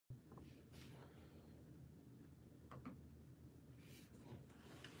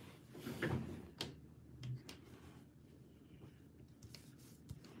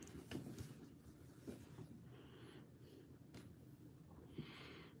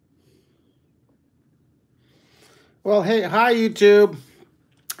Well, hey, hi, YouTube.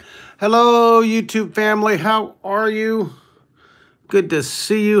 Hello, YouTube family. How are you? Good to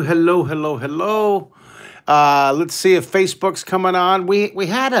see you. Hello, hello, hello. Let's see if Facebook's coming on. We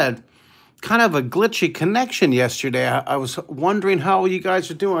had a kind of a glitchy connection yesterday. I was wondering how you guys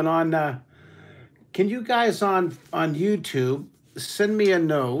are doing on. Can you guys on YouTube send me a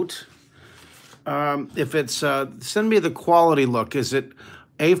note? If it's send me the quality look. Is it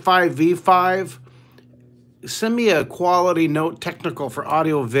A5V5? Send me a quality note, technical for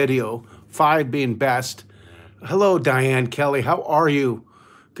audio video, 5 being best. Hello, Diane Kelly. How are you?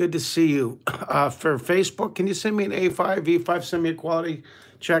 Good to see you. For Facebook, can you send me an A5, V5? Send me a quality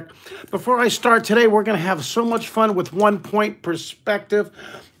check. Before I start today, we're going to have so much fun with 1 point perspective.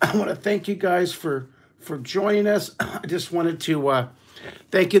 I want to thank you guys for joining us. I just wanted to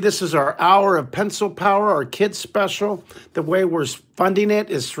thank you. This is our hour of pencil power, our kids special. The way we're funding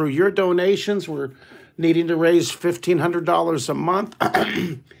it is through your donations. We're needing to raise $1,500 a month.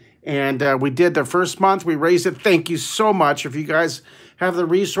 And we did the first month. We raised it. Thank you so much. If you guys have the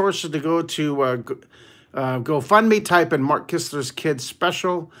resources to go to GoFundMe, type in Mark Kistler's Kids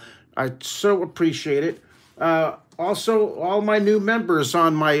Special. I so appreciate it. Also, all my new members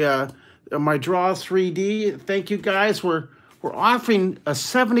on my my Draw 3D, thank you guys. We're offering a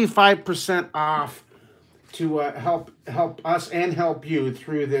 75% off to help us and help you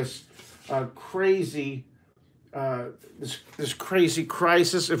through this crazy this crazy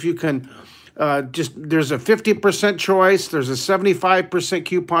crisis. If you can there's a 50% choice, there's a 75%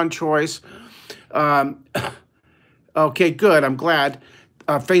 coupon choice. Okay, good. I'm glad.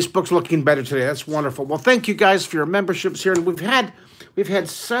 Facebook's looking better today. That's wonderful. Well, thank you guys for your memberships here, and we've had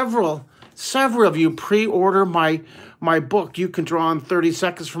several of you pre-order my book. You can draw in 30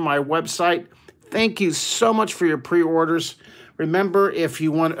 seconds from my website. Thank you so much for your pre-orders. Remember, if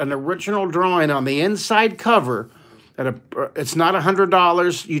you want an original drawing on the inside cover, it's not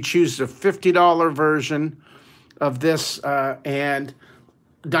 $100. You choose the $50 version of this, and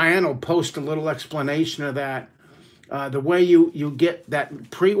Diane will post a little explanation of that. The way you get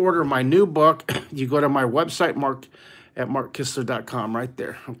that pre-order my new book, you go to my website, markkistler.com, right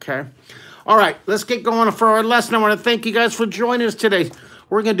there, okay? All right, let's get going for our lesson. I want to thank you guys for joining us today.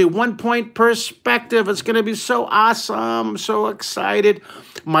 We're going to do 1 point perspective. It's going to be so awesome. I'm so excited.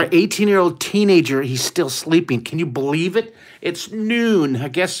 My 18-year-old teenager, he's still sleeping. Can you believe it? It's noon. I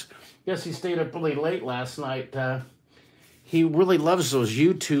guess he stayed up really late last night. He really loves those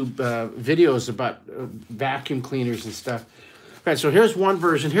YouTube videos about vacuum cleaners and stuff. Okay, so here's one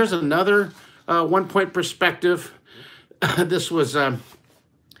version. Here's another 1 point perspective. This was... the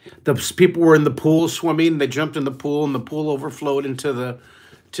people were in the pool swimming. They jumped in the pool, and the pool overflowed into the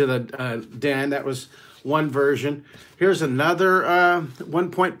den. That was one version. Here's another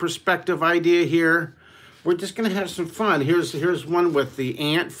 1 point perspective idea here. We're just going to have some fun. Here's one with the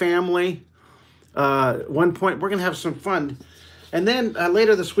ant family. 1 point. We're going to have some fun. And then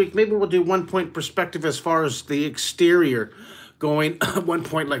later this week, maybe we'll do 1 point perspective as far as the exterior. Going 1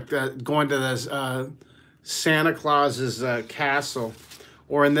 point like going to this Santa Claus's castle.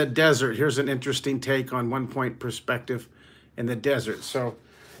 Or in the desert. Here's an interesting take on 1 point perspective in the desert. So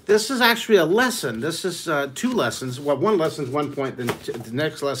this is actually a lesson. This is 2 lessons. Well, one lesson is 1 point. Then the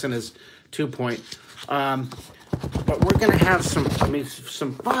next lesson is 2 point. But we're going to have some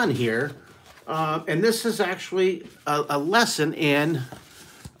fun here. And this is actually a lesson in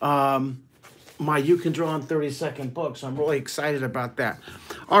my You Can Draw in 30-second book. So I'm really excited about that.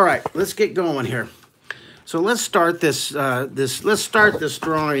 All right, let's get going here. So let's start this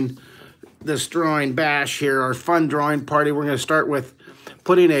drawing bash here, our fun drawing party. We're going to start with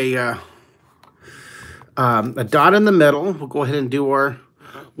putting a dot in the middle. We'll go ahead and do our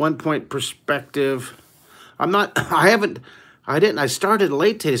 1 point perspective. I started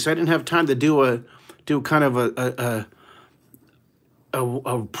late today, so I didn't have time to do kind of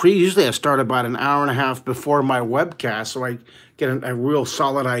usually I start about an hour and a half before my webcast, so I get a real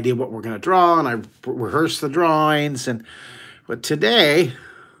solid idea what we're going to draw, and I rehearse the drawings. But today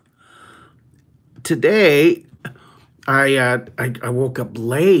I woke up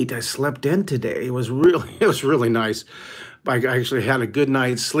late. I slept in today. It was really nice. I actually had a good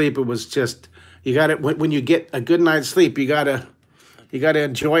night's sleep. It was just, you got it when you get a good night's sleep, you gotta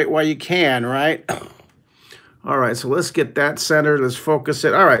enjoy it while you can, right? All right, so let's get that centered. Let's focus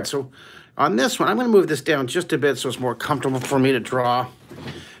it. All right, so on this one, I'm going to move this down just a bit so it's more comfortable for me to draw.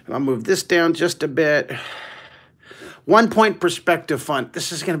 And I'll move this down just a bit. 1 point perspective font.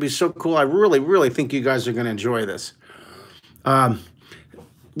 This is going to be so cool. I really think you guys are going to enjoy this.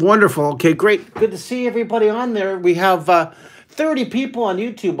 Wonderful. Okay, great. Good to see everybody on there. We have 30 people on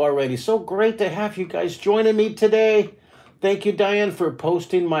YouTube already. So great to have you guys joining me today. Thank you, Diane, for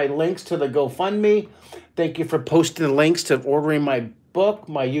posting my links to the GoFundMe. Thank you for posting the links to ordering my book,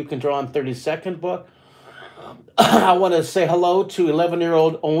 my You Can Draw in 30-Second book. I want to say hello to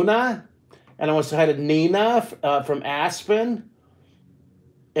 11-year-old Ona. And I want to say hi to Nina from Aspen.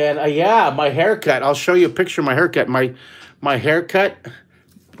 And yeah, my haircut. I'll show you a picture of my haircut. My haircut,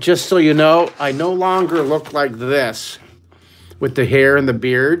 just so you know, I no longer look like this with the hair and the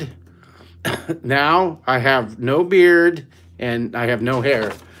beard. Now I have no beard and I have no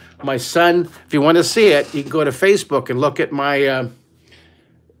hair. My son, if you want to see it, you can go to Facebook and look at my,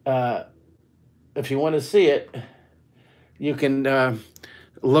 if you want to see it, you can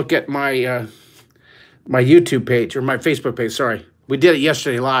look at my my YouTube page or my Facebook page, sorry. We did it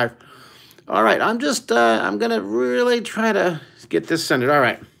yesterday live. All right, I'm going to really try to get this centered. All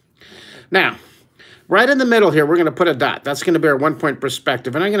right. Now, right in the middle here, we're going to put a dot. That's going to be our 1-point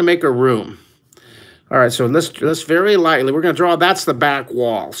perspective, and I'm going to make a room. All right, so let's very lightly, we're going to draw, that's the back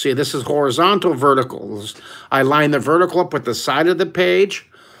wall. See, this is horizontal, vertical. I line the vertical up with the side of the page.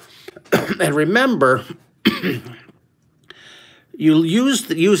 And remember, you use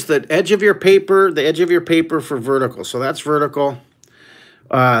the edge of your paper, for vertical. So that's vertical.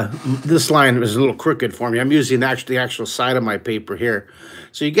 This line is a little crooked for me. I'm using the actual side of my paper here.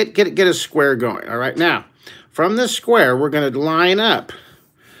 So you get a square going. All right, now from this square, we're going to line up.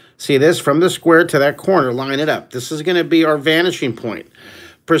 See this? From the square to that corner, line it up. This is going to be our vanishing point.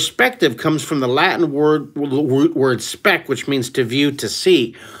 Perspective comes from the Latin word spec, which means to view, to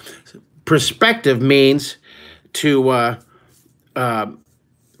see. Perspective means to view,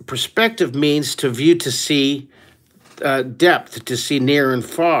 to see. Depth, to see near and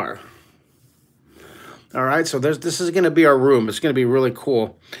far. All right, so this is going to be our room. It's going to be really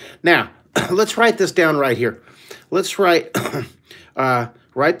cool. Now, let's write this down right here. Let's write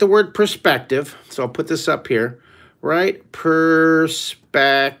write the word perspective. So I'll put this up here. Right,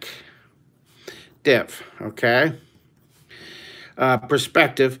 perspective. Okay.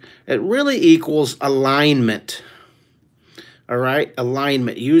 Perspective. It really equals alignment. All right,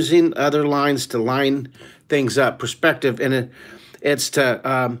 alignment. Using other lines to line things up. Perspective, and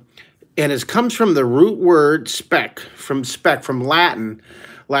it comes from the root word from Latin,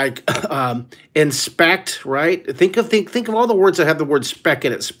 like inspect, right? Think of all the words that have the word spec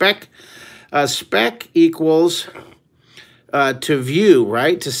in it. Spec equals to view,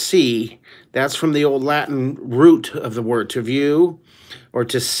 right? To see. That's from the old Latin root of the word, to view or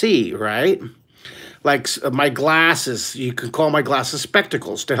to see, right? Like my glasses, you can call my glasses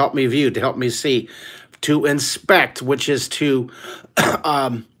spectacles, to help me view, to help me see. To inspect, which is to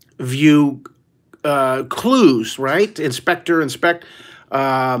view clues, right? Inspect.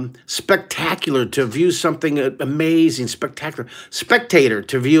 Spectacular, to view something amazing, spectacular. Spectator,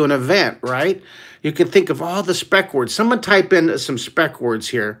 to view an event, right? You can think of all the spec words. Someone type in some spec words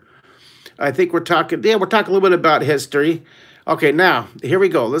here. I think we're talking a little bit about history. Okay, now, here we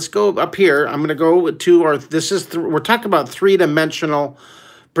go. Let's go up here. I'm going to go to we're talking about three-dimensional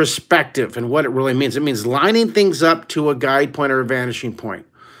perspective and what it really means. It means lining things up to a guide point or a vanishing point.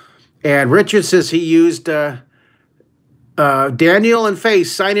 And Richard says he used Daniel and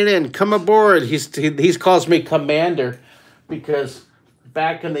Face signing in. Come aboard. He calls me Commander because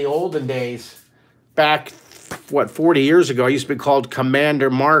back in the olden days, back, 40 years ago, I used to be called Commander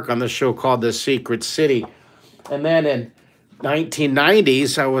Mark on the show called The Secret City. And then in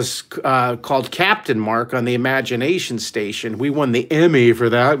 1990s, I was called Captain Mark on the Imagination Station. We won the Emmy for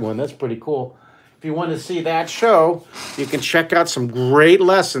that one. That's pretty cool. If you want to see that show, you can check out some great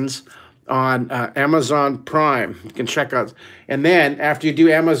lessons on Amazon Prime. You can check out. And then after you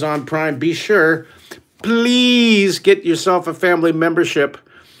do Amazon Prime, be sure, please get yourself a family membership.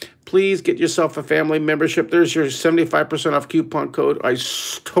 Please get yourself a family membership. There's your 75% off coupon code. I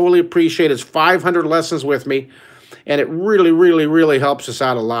totally appreciate it. It's 500 lessons with me. And it really, really, really helps us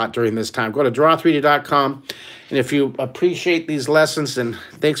out a lot during this time. Go to draw3d.com. And if you appreciate these lessons, then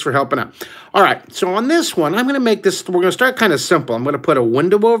thanks for helping out. All right, so on this one, I'm going to make this, we're going to start kind of simple. I'm going to put a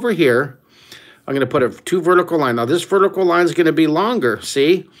window over here. I'm going to put two vertical lines. Now, this vertical line is going to be longer.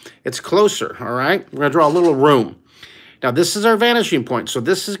 See? It's closer, all right? We're going to draw a little room. Now, this is our vanishing point. So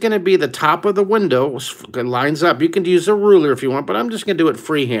this is going to be the top of the window. It lines up. You can use a ruler if you want, but I'm just going to do it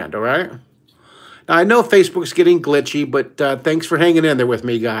freehand, all right? Now, I know Facebook's getting glitchy, but thanks for hanging in there with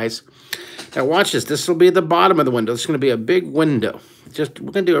me, guys. Now, watch this. This will be the bottom of the window. It's going to be a big window. We're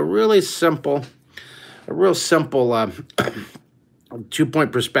going to do a real simple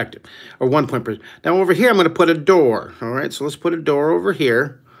 2-point perspective, or 1-point perspective. Now, over here, I'm going to put a door. All right, so let's put a door over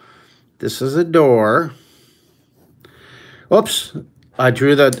here. This is a door. Oops, I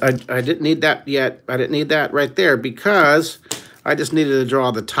drew I didn't need that yet. I didn't need that right there because I just needed to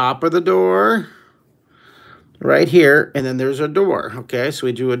draw the top of the door right here, and then there's a door. Okay, so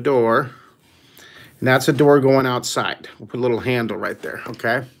we drew a door, and that's a door going outside. We'll put a little handle right there.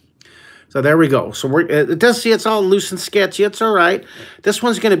 Okay, so there we go. So it does see it's all loose and sketchy. It's all right. This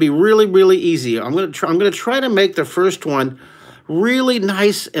one's going to be really, really easy. I'm going to try to make the first one really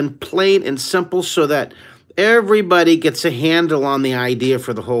nice and plain and simple so that everybody gets a handle on the idea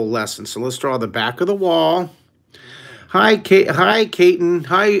for the whole lesson. So let's draw the back of the wall. Hi, hi, Kaiten.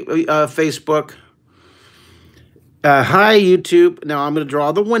 Hi, Facebook. Hi, YouTube. Now I'm going to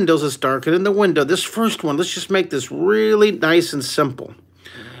draw the windows. Let's darken in the window. This first one, let's just make this really nice and simple.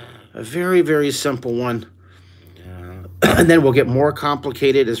 A very, very simple one. And then we'll get more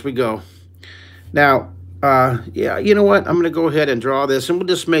complicated as we go. Now, yeah, you know what? I'm going to go ahead and draw this, and we'll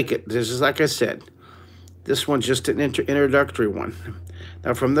just make it. This is, like I said, this one's just an introductory one.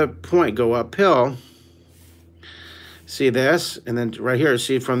 Now, from the point, go uphill. See this? And then right here,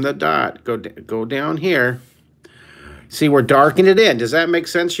 see from the dot, go down here. See, we're darkening it in. Does that make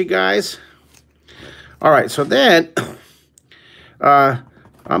sense, you guys? All right, so then I'm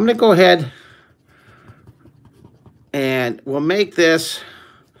going to go ahead and we'll make this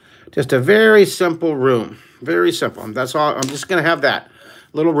just a very simple room. Very simple. That's all. I'm just going to have that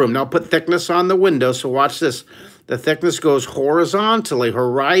little room. Now put thickness on the window. So watch this. The thickness goes horizontally,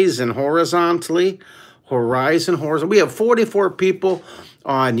 horizontally. We have 44 people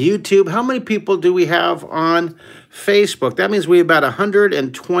on YouTube. How many people do we have on Facebook? That means we have about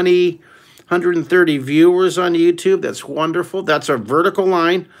 120, 130 viewers on YouTube. That's wonderful. That's our vertical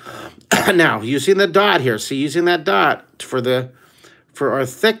line. Now, using the dot here. See, using that dot for our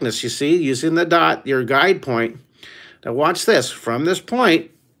thickness, you see, using the dot, your guide point. Now watch this. From this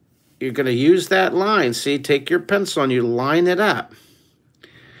point, you're going to use that line. See, take your pencil and you line it up.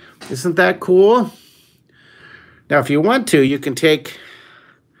 Isn't that cool? Now, if you want to, you can take,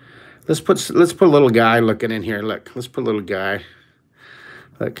 let's put a little guy looking in here. Look, let's put a little guy.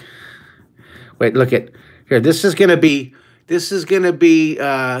 Look. Wait, look at, here, this is going to be,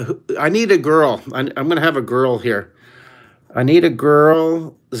 I need a girl. I'm going to have a girl here. I need a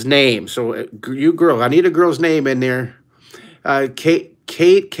girl's name. So, you girl, I need a girl's name in there. Katen.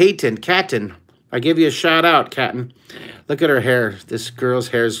 I give you a shout out, Katen. Look at her hair. This girl's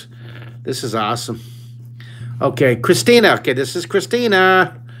hair's, this is awesome. Okay, Christina. Okay, this is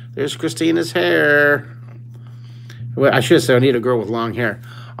Christina. There's Christina's hair. Well, I should have said I need a girl with long hair.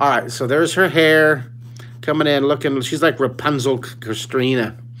 All right, so there's her hair coming in, looking. She's like Rapunzel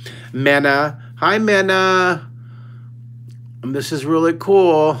Christina. Mena. Hi, Mena. And this is really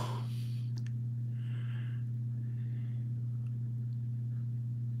cool.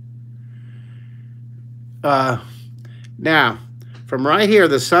 Now, from right here,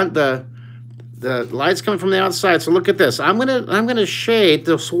 the light's coming from the outside. So look at this. I'm gonna shade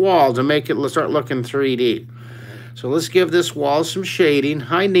this wall to make it start looking 3D. So let's give this wall some shading.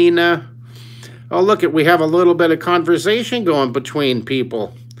 Hi, Nina. Oh, look we have a little bit of conversation going between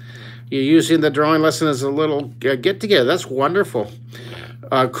people. You're using the drawing lesson as a little get together. That's wonderful.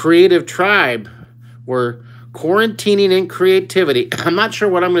 Creative tribe. We're quarantining in creativity. I'm not sure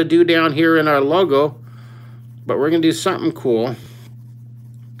what I'm going to do down here in our logo, but we're going to do something cool.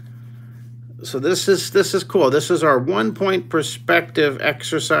 So this is cool. This is our 1-point perspective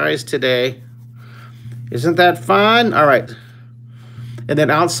exercise today. Isn't that fun? All right. And then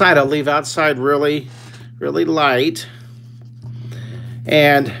outside, I'll leave outside really, really light.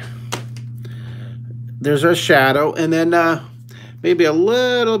 And there's our shadow. And then maybe a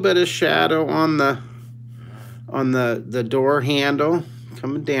little bit of shadow on the door handle.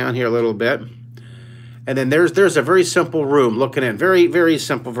 Coming down here a little bit. And then there's a very simple room looking in. Very, very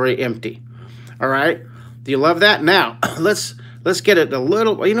simple, very empty. All right. Do you love that? Now, let's get it a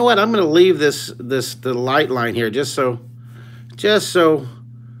little. You know what? I'm going to leave the light line here just so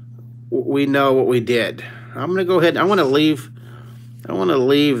we know what we did. I'm going to go ahead. I want to leave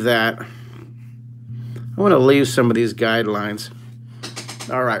that. I want to leave some of these guidelines.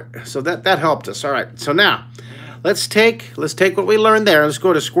 All right. So that helped us. All right. So now let's take what we learned there. Let's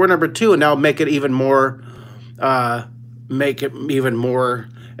go to square number 2 and now make it even more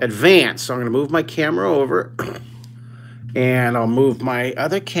advanced. So I'm going to move my camera over. And I'll move my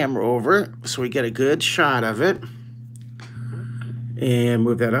other camera over so we get a good shot of it. And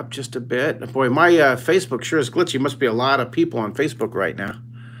move that up just a bit. Boy, my Facebook sure is glitchy. Must be a lot of people on Facebook right now.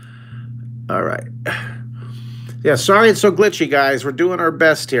 All right. Yeah, sorry it's so glitchy, guys. We're doing our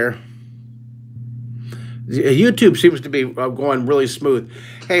best here. YouTube seems to be going really smooth.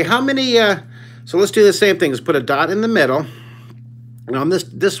 Hey, how many... so let's do the same thing. Let's put a dot in the middle. And on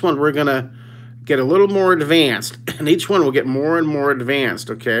this one, we're going to get a little more advanced. And each one will get more and more advanced,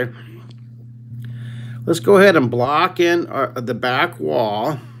 okay? Let's go ahead and block in the back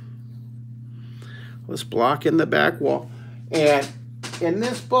wall. Let's block in the back wall. And in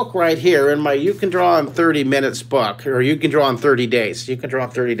this book right here, in my You Can Draw in 30 Minutes book, or You Can Draw in 30 Days, You Can Draw in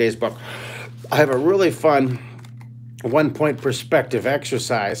 30 Days book, I have a really fun one-point perspective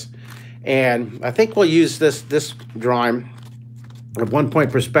exercise. And I think we'll use this drawing of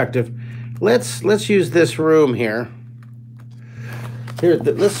one-point perspective. Let's use this room here. Here,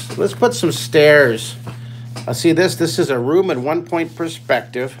 let's put some stairs. See this? This is a room in one-point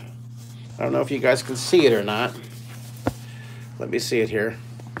perspective. I don't know if you guys can see it or not. Let me see it here.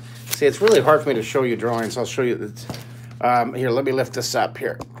 See, it's really hard for me to show you drawings. I'll show you that. Here, let me lift this up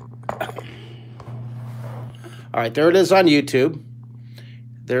here. All right, there it is on YouTube.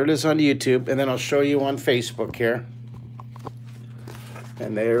 There it is on YouTube, and then I'll show you on Facebook here.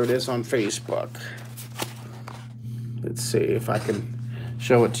 And there it is on Facebook. Let's see if I can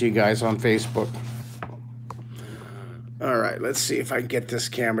show it to you guys on Facebook. All right, let's see if I can get this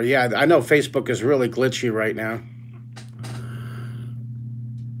camera. Yeah, I know Facebook is really glitchy right now.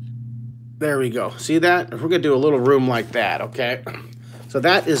 There we go. See that? We're going to do a little room like that, okay? So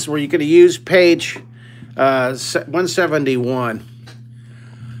that is where you're going to use page 171.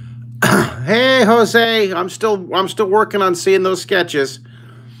 Hey, Jose, I'm still working on seeing those sketches.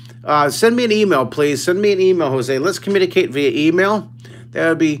 Send me an email, please. Send me an email, Jose. Let's communicate via email. That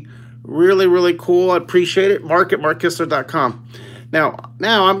would be really, really cool. I appreciate it. Mark at markkistler.com. Now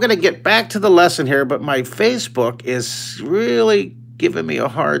I'm going to get back to the lesson here, but my Facebook is really giving me a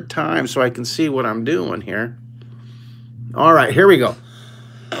hard time so I can see what I'm doing here. All right, here we go.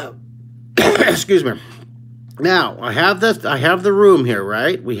 Excuse me. Now, I have the room here,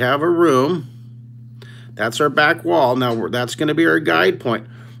 right? We have a room. That's our back wall. Now, that's going to be our guide point.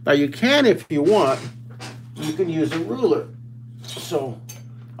 Now, you can, if you want, you can use a ruler. So,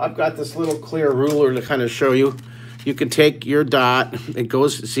 I've got this little clear ruler to kind of show you. You can take your dot. It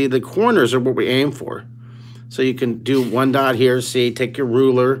goes, see, the corners are what we aim for. So, you can do one dot here, see, take your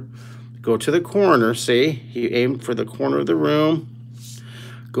ruler, go to the corner, see? You aim for the corner of the room.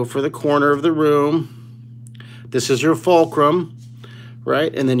 Go for the corner of the room. This is your fulcrum,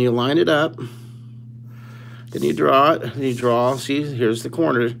 right? And then you line it up. Then you draw it, and you draw. See, here's the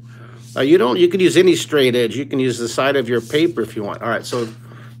corner. You can use any straight edge. You can use the side of your paper if you want. All right, so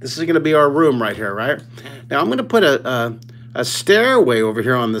this is going to be our room right here, right? Now I'm going to put a stairway over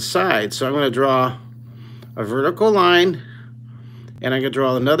here on the side. So I'm going to draw a vertical line, and I'm going to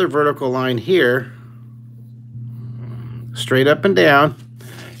draw another vertical line here, straight up and down.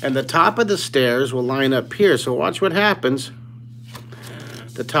 And the top of the stairs will line up here. So watch what happens.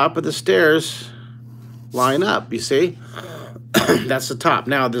 The top of the stairs line up, you see? That's the top.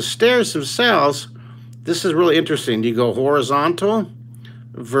 Now, the stairs themselves, this is really interesting. You go horizontal,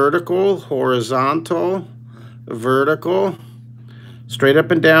 vertical, horizontal, vertical, straight up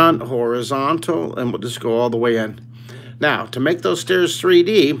and down, horizontal, and we'll just go all the way in. Now, to make those stairs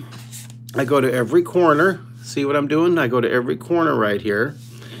 3D, I go to every corner. See what I'm doing? I go to every corner right here.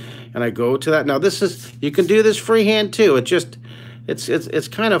 And I go to that. Now this is, you can do this freehand too. It's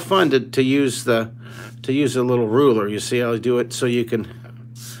kind of fun to use a little ruler. You see how I do it so you can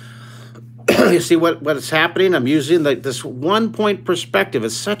you see what's happening. I'm using this 1-point perspective.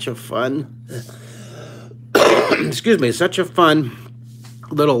 It's such a fun excuse me, such a fun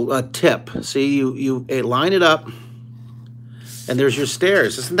little tip. See, you line it up and there's your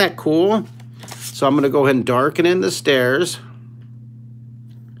stairs. Isn't that cool? So I'm going to go ahead and darken in the stairs.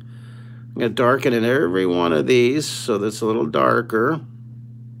 I'm going to darken in every one of these so that's a little darker.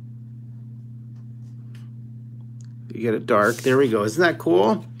 You get it dark. There we go. Isn't that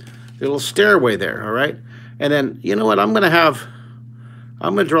cool? The little stairway there, all right? And then, you know what? I'm going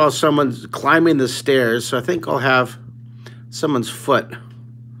to draw someone climbing the stairs. So I think I'll have someone's foot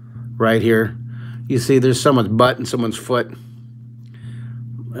right here. You see there's someone's butt and someone's foot.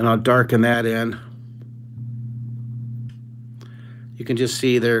 And I'll darken that in. You can just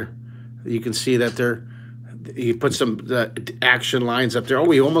see you can see that you put some action lines up there. Oh,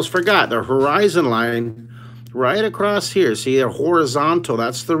 we almost forgot the horizon line right across here. See, they're horizontal.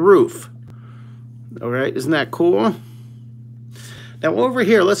 That's the roof. All right, isn't that cool? Now over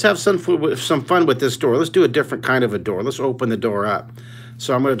here, let's have some fun with this door. Let's do a different kind of a door. Let's open the door up.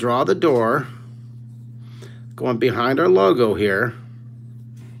 So I'm going to draw the door going behind our logo here.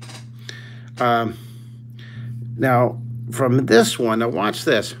 Now from this one, now watch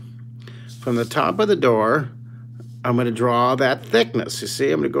this. From the top of the door, I'm going to draw that thickness. You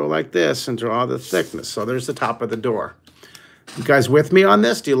see, I'm going to go like this and draw the thickness. So there's the top of the door. You guys with me on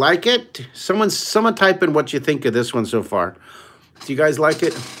this? Do you like it? Someone type in what you think of this one so far. Do you guys like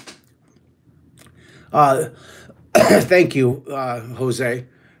it? Thank you, Jose.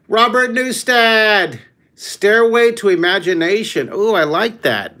 Robert Newstead, Stairway to Imagination. Oh, I like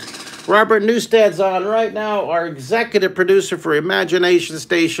that. Robert Newstead's on right now, our executive producer for Imagination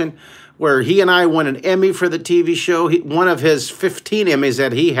Station, where he and I won an Emmy for the TV show. One of his 15 Emmys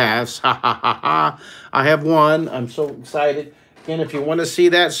that he has. Ha, ha, ha, ha. I have one. I'm so excited. Again, if you want to see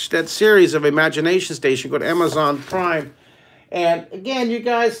that series of Imagination Station, go to Amazon Prime. And again, you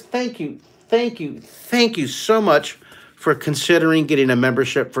guys, thank you so much for considering getting a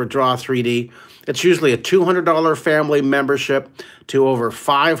membership for Draw 3D. It's usually a $200 family membership to over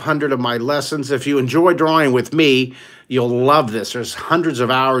 500 of my lessons. If you enjoy drawing with me, you'll love this. There's hundreds of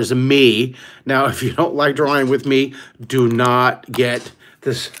hours of me. Now, if you don't like drawing with me, do not get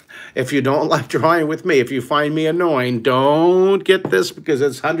this. If you don't like drawing with me, if you find me annoying, don't get this because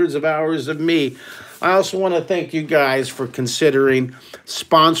it's hundreds of hours of me. I also want to thank you guys for considering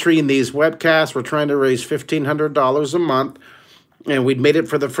sponsoring these webcasts. We're trying to raise $1,500 a month, and we made it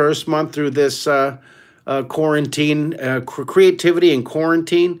for the first month through this quarantine, creativity and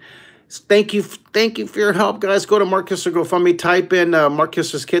quarantine. Thank you for your help, guys. Go to Mark Kistler GoFundMe, type in Mark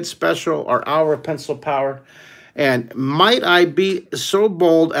Kistler's Kids Special or Hour of Pencil Power. And might I be so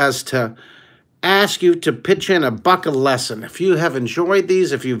bold as to ask you to pitch in $1 a lesson. If you have enjoyed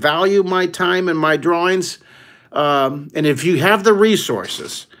these, if you value my time and my drawings, and if you have the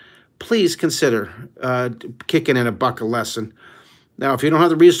resources, please consider kicking in $1 a lesson. Now, if you don't have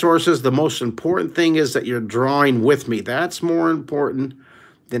the resources, the most important thing is that you're drawing with me. That's more important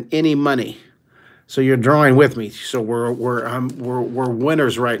than any money. So you're drawing with me. So we're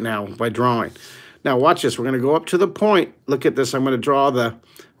winners right now by drawing. Now watch this. We're going to go up to the point. Look at this. I'm going to draw the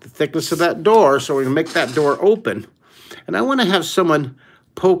thickness of that door so we can make that door open. And I want to have someone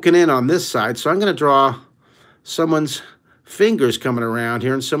poking in on this side. So I'm going to draw someone's fingers coming around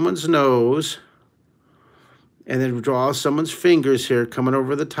here and someone's nose. And then draw someone's fingers here coming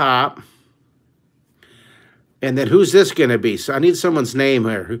over the top. And then who's this going to be? So I need someone's name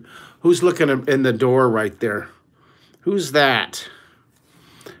here. Who's looking in the door right there? Who's that?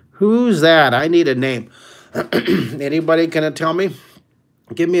 Who's that? I need a name. Anybody gonna tell me?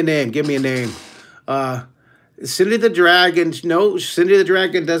 Give me a name. Give me a name. Cindy the Dragon. No, Cindy the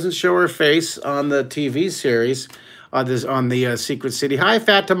Dragon doesn't show her face on the TV series. On the Secret City. Hi,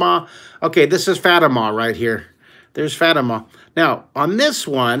 Fatima. Okay, this is Fatima right here. There's Fatima. Now on this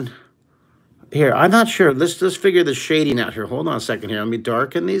one, here I'm not sure. Let's just figure the shading out here. Hold on a second here. Let me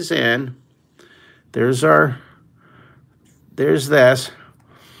darken these in. There's this.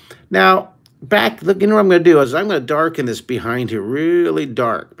 Now, look, you know what I'm going to do is I'm going to darken this behind here really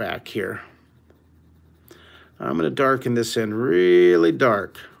dark back here. I'm going to darken this in really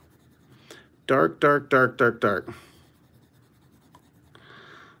dark. Dark, dark, dark, dark, dark.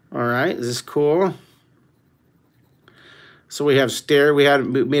 All right, is this cool? So we have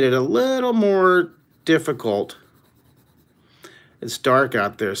we made it a little more difficult. It's dark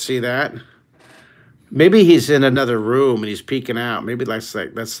out there. See that? Maybe he's in another room and he's peeking out. Maybe that's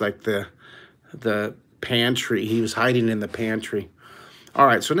like the pantry. He was hiding in the pantry. All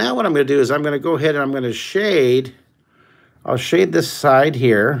right, so now what I'm going to do is I'm going to go ahead and I'm going to shade. I'll shade this side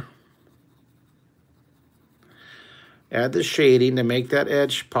here. Add the shading to make that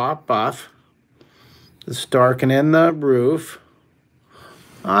edge pop off. Just darken in the roof.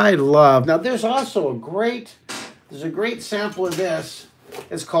 Now there's also a great sample of this.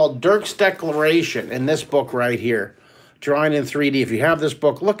 It's called Dirk's Declaration in this book right here, Drawing in 3D. If you have this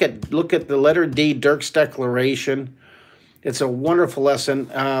book, look at the letter D, Dirk's Declaration. It's a wonderful lesson.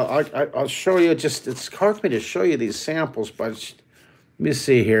 I'll show you. It's hard for me to show you these samples, but let me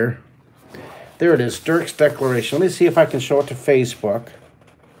see here. There it is, Dirk's Declaration. Let me see if I can show it to Facebook.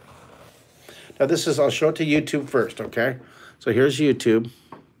 Now I'll show it to YouTube first, okay? So here's YouTube.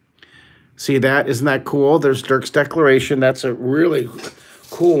 See that? Isn't that cool? There's Dirk's Declaration. That's a really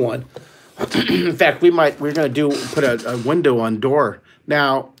cool one. In fact, we're going to put a window on door.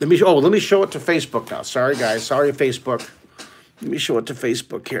 Now, let me show it to Facebook now. Sorry, guys. Sorry, Facebook. Let me show it to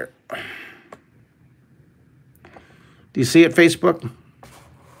Facebook here. Do you see it, Facebook?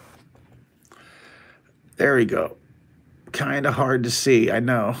 There we go. Kind of hard to see, I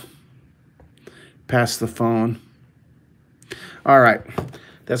know. Past the phone. All right.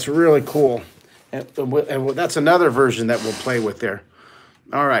 That's really cool. And that's another version that we'll play with there.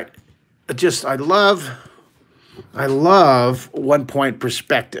 All right. I love one-point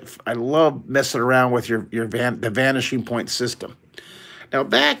perspective. I love messing around with the vanishing point system. Now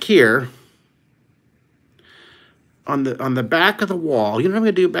back here, on the back of the wall, you know what I'm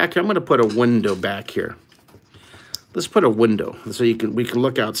going to do back here? I'm going to put a window back here. Let's put a window so we can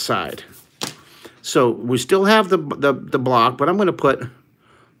look outside. So we still have the block, but I'm going to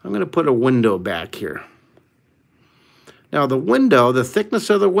put a window back here. Now the window, the thickness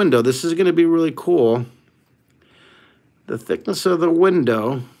of the window, this is going to be really cool. The thickness of the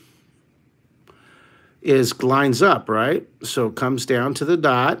window lines up, right? So it comes down to the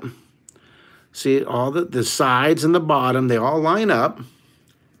dot. See, all the sides and the bottom, they all line up.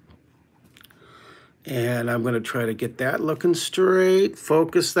 And I'm going to try to get that looking straight.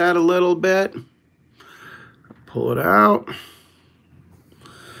 Focus that a little bit. Pull it out.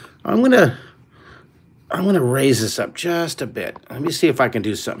 I'm gonna raise this up just a bit. Let me see if I can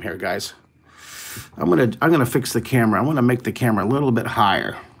do something here, guys. I'm gonna fix the camera. I want to make the camera a little bit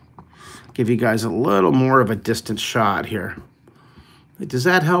higher. Give you guys a little more of a distant shot here. Does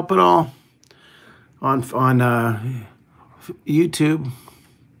that help at all on YouTube?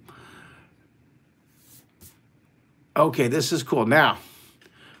 Okay, this is cool. Now,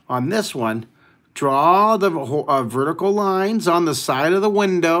 on this one, draw the vertical lines on the side of the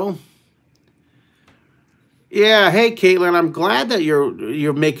window. Yeah, hey, Caitlin, I'm glad that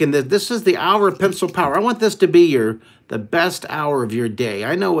you're making this. This is the hour of pencil power. I want this to be the best hour of your day.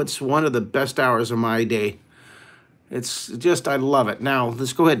 I know it's one of the best hours of my day. It's just, I love it. Now,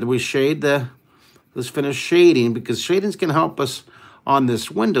 let's go ahead and let's finish shading, because shading's going to help us on this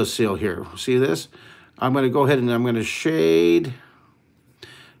windowsill here. See this? I'm going to go ahead and I'm going to shade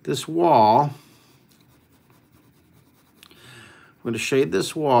this wall. I'm going to shade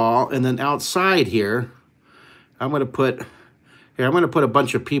this wall, and then outside here, I'm going to put a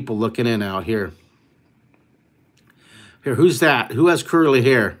bunch of people looking in out here. Here, who's that? Who has curly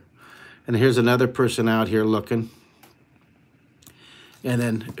hair? And here's another person out here looking. And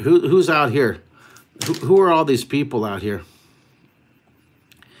then who's out here? Who are all these people out here?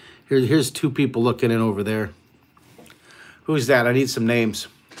 Here's two people looking in over there. Who's that? I need some names.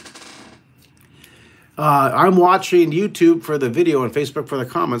 I'm watching YouTube for the video and Facebook for the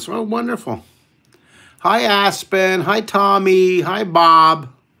comments. Oh, wonderful. Hi, Aspen. Hi, Tommy. Hi,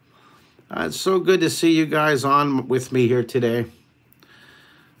 Bob. It's so good to see you guys on with me here today.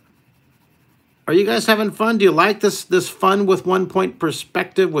 Are you guys having fun? Do you like this fun with 1-point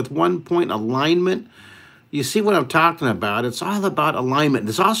perspective, with 1-point alignment? You see what I'm talking about? It's all about alignment.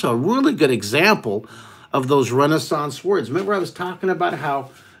 There's also a really good example of those Renaissance words. Remember I was talking about how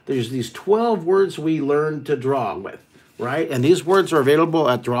there's these 12 words we learn to draw with, right? And these words are available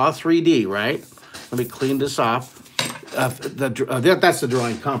at Draw 3D, right? Let me clean this off. That's the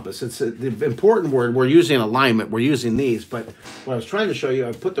drawing compass. It's the important word. We're using alignment. We're using these. But what I was trying to show you,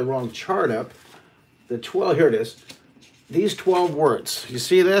 I put the wrong chart up. The 12, here it is. These 12 words. You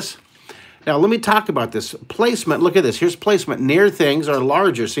see this? Now, let me talk about this. Placement, look at this. Here's placement. Near things are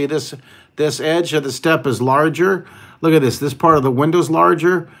larger. See this edge of the step is larger. Look at this. This part of the window's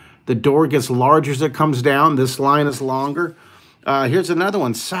larger. The door gets larger as it comes down. This line is longer. Here's another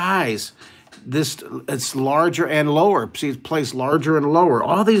one. Size. It's larger and lower. See, it's placed larger and lower.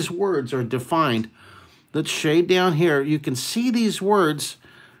 All these words are defined. Let's shade down here. You can see these words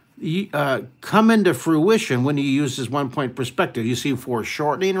come into fruition when you use this 1-point perspective. You see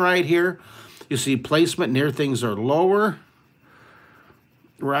foreshortening right here. You see placement, near things are lower,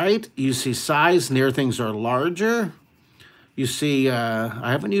 right? You see size, near things are larger. You see,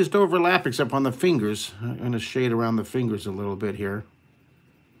 I haven't used overlap except on the fingers. I'm going to shade around the fingers a little bit here.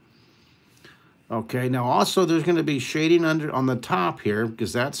 Okay, now also there's going to be shading on the top here,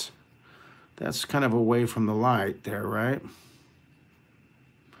 because that's kind of away from the light there, right?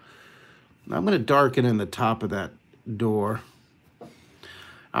 I'm going to darken in the top of that door.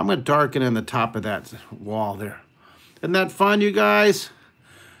 I'm going to darken in the top of that wall there. Isn't that fun, you guys?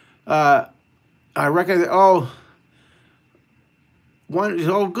 I reckon. Oh,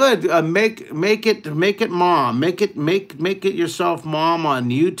 good. Make it mom. Make it yourself mom on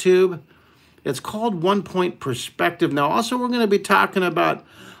YouTube. It's called 1-point perspective. Now, also, we're going to be talking about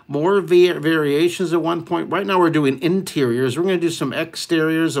more variations of 1-point. Right now, we're doing interiors. We're going to do some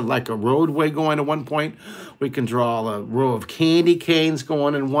exteriors of like a roadway going to 1-point. We can draw a row of candy canes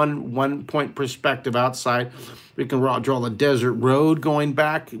going in 1-point perspective outside. We can draw a desert road going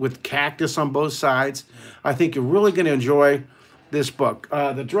back with cactus on both sides. I think you're really going to enjoy this book.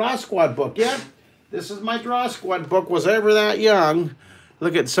 The Draw Squad book. Yeah, this is my Draw Squad book. Was I ever that young?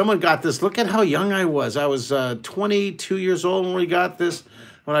 Look at, someone got this. Look at how young I was. I was 22 years old when we got this.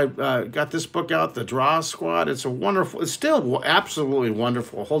 When I got this book out, The Draw Squad. It's still absolutely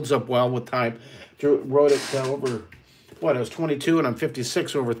wonderful. Holds up well with time. Wrote it over, I was 22 and I'm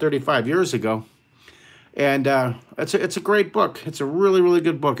 56, over 35 years ago. And it's a great book. It's a really, really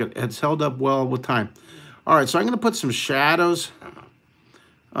good book. It's held up well with time. All right, so I'm going to put some shadows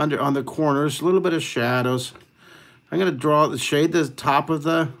on the corners, a little bit of shadows. I'm going to shade the top of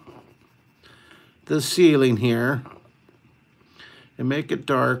the ceiling here and make it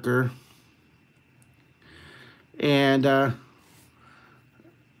darker. And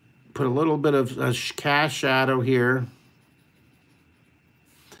put a little bit of a cast shadow here.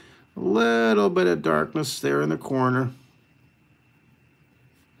 A little bit of darkness there in the corner.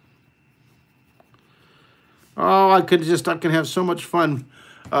 Oh, I can have so much fun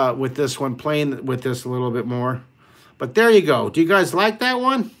with this one, playing with this a little bit more. But there you go. Do you guys like that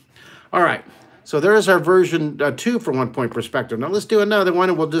one? All right. So there's our version 2 for One Point Perspective. Now let's do another one,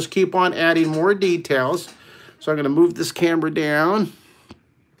 and we'll just keep on adding more details. So I'm going to move this camera down.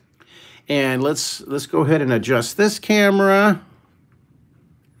 And let's go ahead and adjust this camera.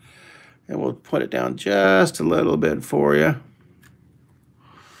 And we'll put it down just a little bit for you.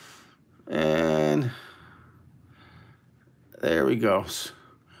 And there we go.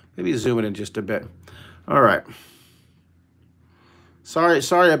 Maybe zoom it in just a bit. All right.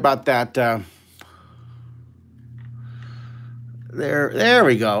 Sorry about that. There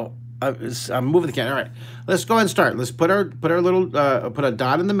we go. I'm moving the camera. All right. Let's go ahead and start. Let's put our little put a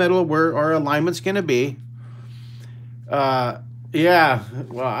dot in the middle where our alignment's going to be. Yeah,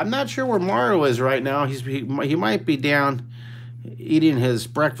 well, I'm not sure where Mario is right now. He might be down eating his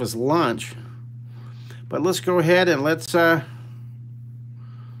breakfast lunch. But let's go ahead and let's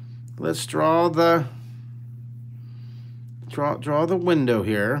draw the window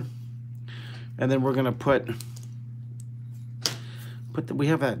here, and then we're gonna put we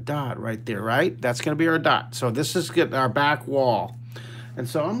have that dot right there, right? That's gonna be our dot. So this is our back wall, and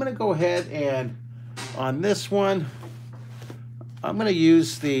so I'm gonna go ahead and on this one. I'm going to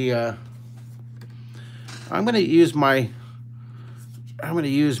use my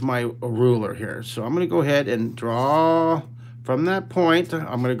ruler here. So I'm going to go ahead and draw from that point.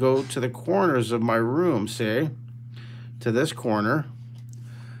 I'm going to go to the corners of my room, see, to this corner.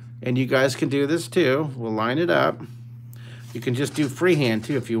 And you guys can do this too. We'll line it up. You can just do freehand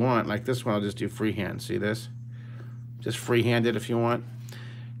too if you want. Like this one, I'll just do freehand. See this? Just freehand it if you want.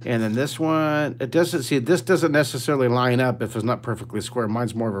 And then this one, this doesn't necessarily line up if it's not perfectly square.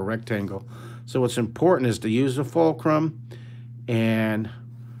 Mine's more of a rectangle. So what's important is to use the fulcrum and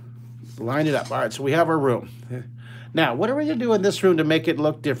line it up. All right, so we have our room. Now, what are we gonna do in this room to make it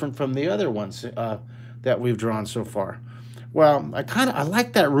look different from the other ones that we've drawn so far? Well, I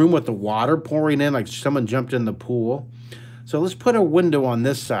like that room with the water pouring in, like someone jumped in the pool. So let's put a window on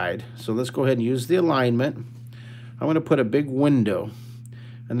this side. So let's go ahead and use the alignment. I'm gonna put a big window.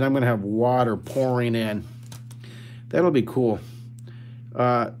 And then I'm going to have water pouring in. That'll be cool.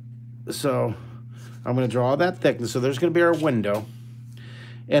 So I'm going to draw that thickness. So there's going to be our window.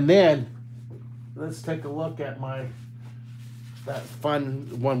 And then let's take a look at that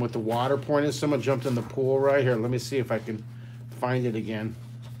fun one with the water pouring in. Someone jumped in the pool right here. Let me see if I can find it again.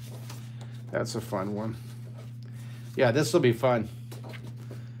 That's a fun one. Yeah, this will be fun.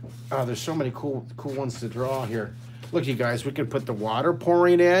 Oh, there's so many cool ones to draw here. Look, you guys, we can put the water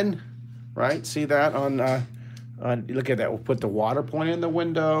pouring in, right? See that on look at that. We'll put the water pouring in the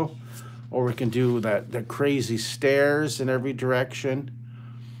window, or we can do the crazy stairs in every direction,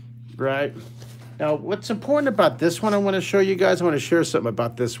 right? Now, what's important about this one I want to show you guys, I want to share something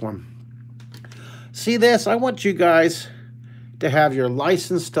about this one. See this? I want you guys to have your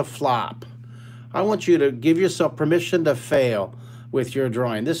license to flop. I want you to give yourself permission to fail with your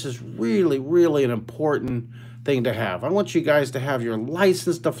drawing. This is really, really an important thing to have. I want you guys to have your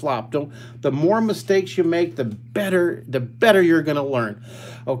license to flop. The more mistakes you make, the better you're going to learn.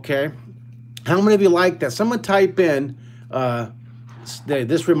 Okay? How many of you like that? Someone type in,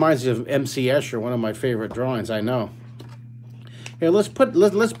 this reminds me of MC Escher, one of my favorite drawings, I know. Here, let's put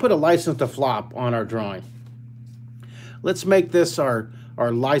a license to flop on our drawing. Let's make this our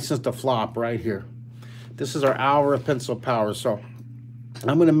license to flop right here. This is our hour of pencil power. So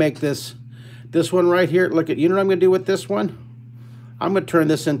I'm going to make this one right here. Look at, you know what I'm going to do with this one? I'm going to turn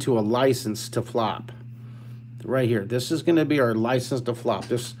this into a license to flop. Right here. This is going to be our license to flop.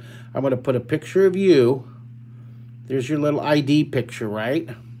 I'm going to put a picture of you. There's your little ID picture, right?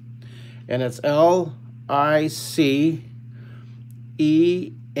 And it's LICENSE,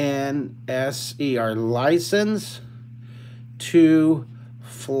 our license to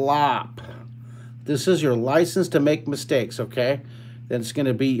flop. This is your license to make mistakes, okay? Then it's going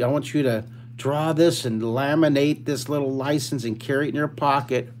to be, I want you to draw this and laminate this little license and carry it in your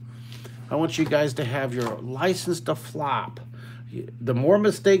pocket. I want you guys to have your license to flop. The more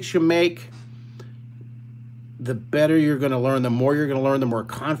mistakes you make, the better you're going to learn, the more you're going to learn, the more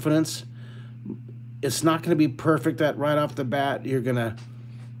confidence. It's not going to be perfect right off the bat. You're gonna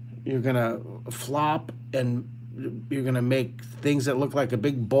flop, and you're gonna make things that look like a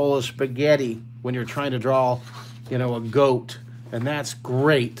big bowl of spaghetti when you're trying to draw, you know, a goat, and that's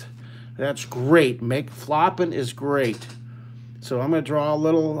great. That's great. Flopping is great. So I'm gonna draw a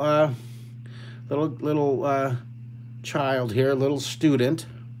little child here, little student.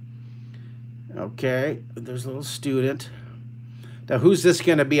 Okay, there's a little student. Now, who's this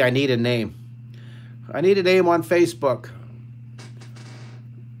gonna be? I need a name. I need a name on Facebook.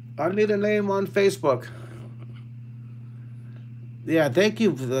 I need a name on Facebook. Yeah, thank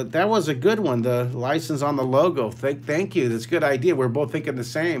you. That was a good one. The license on the logo. Thank you. That's a good idea. We're both thinking the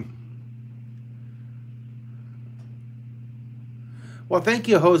same. Well, thank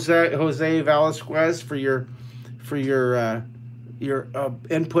you, Jose Velasquez, for your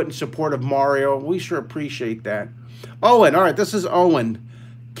input and support of Mario. We sure appreciate that. Owen, all right, this is Owen.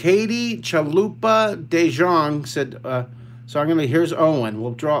 Katie Chalupa De Jong said, so here's Owen.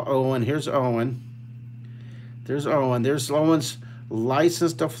 We'll draw Owen. Here's Owen. There's Owen. There's Owen's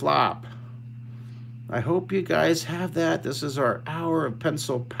license to flop. I hope you guys have that. This is our hour of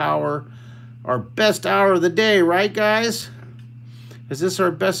pencil power. Our best hour of the day, right, guys? Is this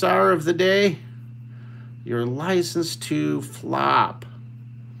our best hour of the day? Your license to flop.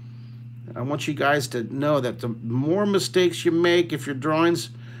 I want you guys to know that the more mistakes you make, if you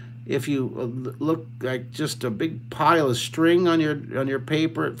look like just a big pile of string on your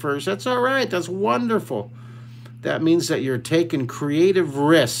paper at first, that's all right. That's wonderful. That means that you're taking creative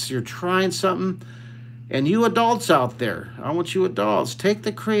risks. You're trying something. And you adults out there, I want you adults, take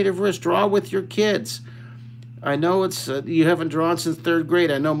the creative risk. Draw with your kids. I know it's you haven't drawn since 3rd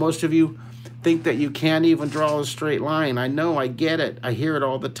grade. I know most of you think that you can't even draw a straight line. I know, I get it. I hear it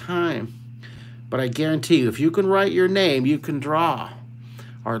all the time. But I guarantee you, if you can write your name, you can draw.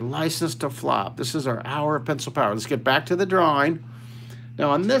 Our license to flop. This is our hour of pencil power. Let's get back to the drawing. Now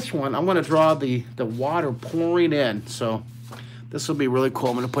on this one, I'm going to draw the water pouring in. So this will be really cool.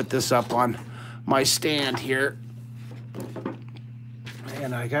 I'm going to put this up on my stand here.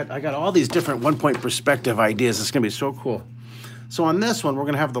 And I got all these different one-point perspective ideas. It's going to be so cool. So on this one, we're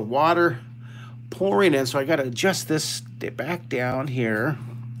going to have the water pouring in. So I got to adjust this back down here.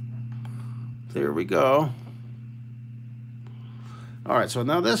 There we go. All right, so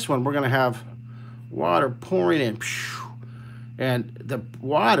now this one, we're going to have water pouring in. And the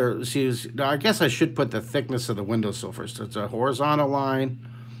water, see, now I guess I should put the thickness of the windowsill first. It's a horizontal line,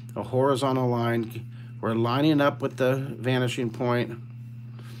 a horizontal line. We're lining up with the vanishing point.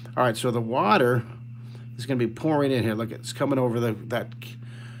 All right, so the water is going to be pouring in here. Look, it's coming over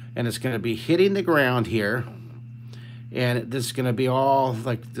and it's going to be hitting the ground here. And this is going to be all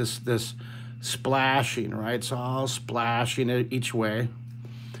like this splashing, right? It's all splashing each way.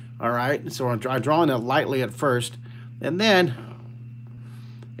 All right, so I'm drawing it lightly at first, and then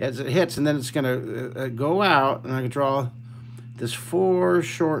as it hits, and then it's gonna go out, and I can draw this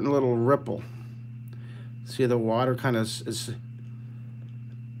foreshortened little ripple. See, the water kind of is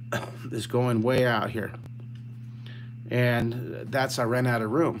going way out here, and I ran out of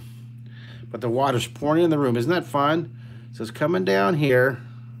room, but the water's pouring in the room. Isn't that fun? So it's coming down here.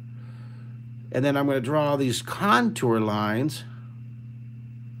 And then I'm going to draw these contour lines.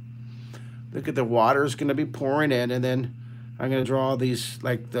 Look at the water is going to be pouring in. And then I'm going to draw these,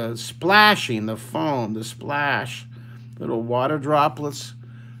 like the splashing, the foam, the splash. Little water droplets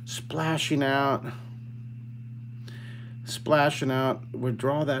splashing out. Splashing out. We'll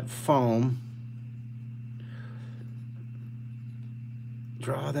draw that foam.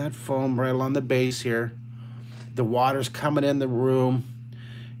 Draw that foam right along the base here. The water's coming in the room.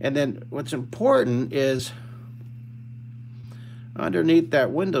 And then what's important is underneath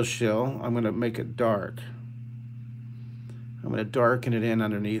that window sill, I'm going to make it dark. I'm going to darken it in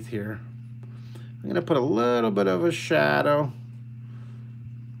underneath here. I'm going to put a little bit of a shadow.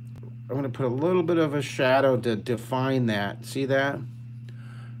 I'm going to put a little bit of a shadow to define that. See that?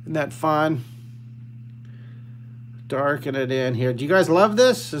 Isn't that fun? Darken it in here. Do you guys love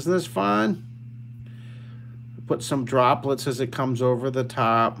this? Isn't this fun? Put some droplets as it comes over the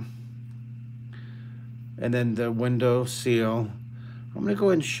top. And then the window seal. I'm going to go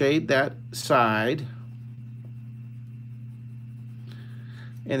ahead and shade that side.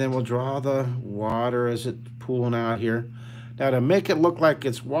 And then we'll draw the water as it's pooling out here. Now to make it look like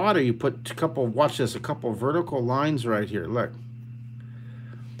it's water, you put a couple, watch this, a couple vertical lines right here. Look.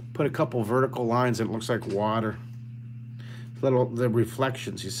 Put a couple vertical lines and it looks like water. The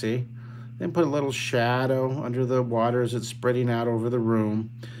reflections, you see. Then put a little shadow under the water as it's spreading out over the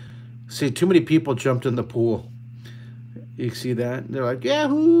room. See, too many people jumped in the pool. You see that? They're like,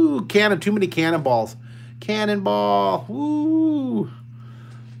 yahoo! Too many cannonballs. Cannonball! Woo!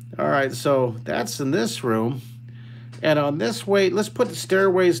 All right, so that's in this room. And on this way, let's put the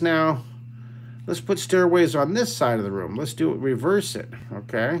stairways now. Let's put stairways on this side of the room. Let's do it, reverse it,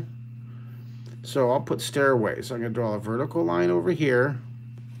 okay? So I'll put stairways. I'm going to draw a vertical line over here.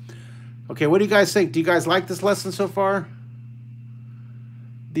 Okay, what do you guys think? Do you guys like this lesson so far?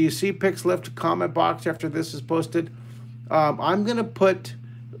 Do you see pics left a comment box after this is posted? I'm going to put,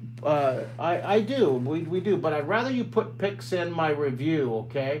 I do, we do, but I'd rather you put pics in my review,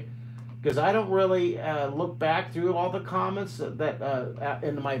 okay? Because I don't really look back through all the comments that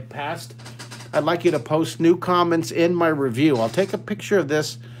in my past. I'd like you to post new comments in my review. I'll take a picture of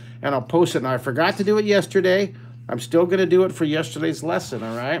this and I'll post it. And I forgot to do it yesterday. I'm still going to do it for yesterday's lesson,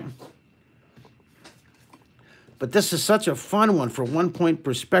 all right? But this is such a fun one for 1 point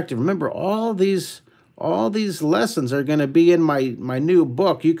perspective. Remember, all these lessons are going to be in my new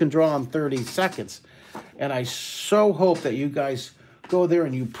book, You Can Draw in 30 Seconds. And I so hope that you guys go there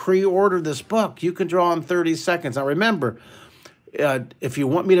and you pre-order this book, You Can Draw in 30 Seconds. Now remember, if you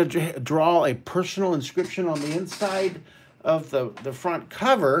want me to draw a personal inscription on the inside of the front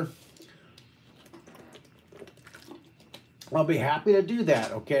cover, I'll be happy to do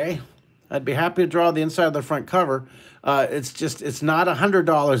that, okay? I'd be happy to draw the inside of the front cover. It's not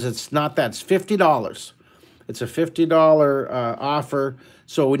 $100. It's not that. It's $50. It's a $50 offer.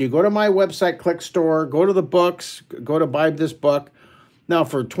 So when you go to my website, click store, go to the books, go to buy this book. Now,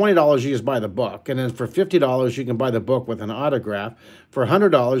 for $20, you just buy the book. And then for $50, you can buy the book with an autograph. For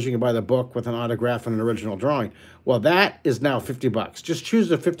 $100, you can buy the book with an autograph and an original drawing. Well, that is now $50. Just choose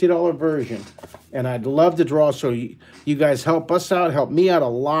the $50 version. And I'd love to draw, so you guys help us out, help me out a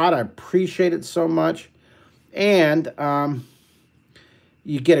lot. I appreciate it so much. And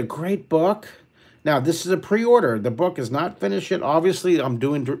you get a great book. Now, this is a pre-order. The book is not finished yet. Obviously, I'm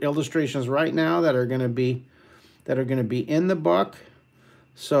doing illustrations right now that are going to be in the book.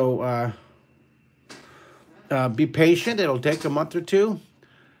 So be patient. It'll take a month or two.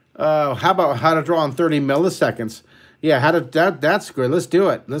 How about how to draw in 30 milliseconds? Yeah, that's good. Let's do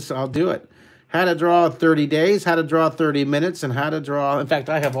it. I'll do it. How to draw 30 days, how to draw 30 minutes, and how to draw. In fact,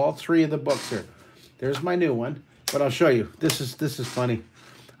 I have all three of the books here. There's my new one, but I'll show you. This is funny.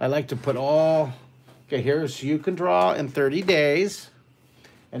 I like to put all. Okay, here's You Can Draw in 30 days,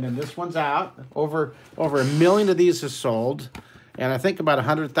 and then this one's out. Over 1 million of these are sold. And I think about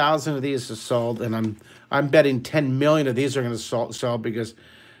 100,000 of these are sold, and I'm betting 10 million of these are going to sell because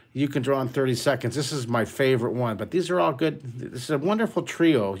You Can Draw in 30 seconds. This is my favorite one, but these are all good. This is a wonderful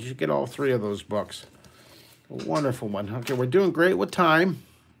trio. You should get all three of those books. A wonderful one. Okay, we're doing great with time.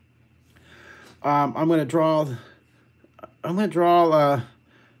 I'm going to draw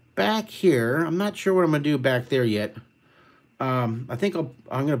back here. I'm not sure what I'm going to do back there yet. I think I'm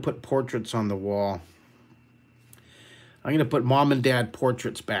going to put portraits on the wall. I'm going to put mom and dad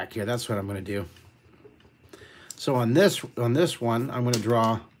portraits back here. That's what I'm going to do. So on this one, I'm going to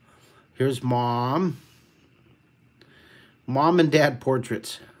draw, here's mom and dad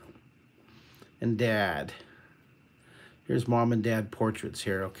portraits, and dad. Here's mom and dad portraits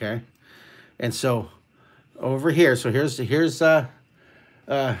here, okay? And so over here, so here's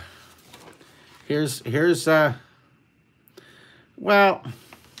well,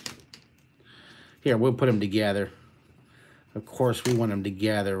 here, we'll put them together. Of course, we want them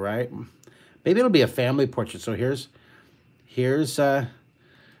together, right? Maybe it'll be a family portrait. So here's this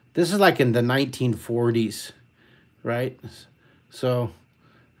is like in the 1940s, right? So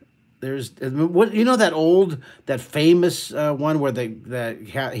there's, what, you know, that famous one where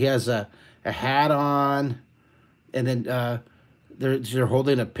he has a hat on, and then they're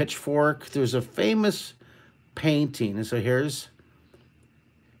holding a pitchfork. There's a famous painting, and so here's,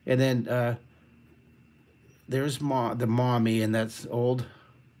 and then there's the mommy, and that's old.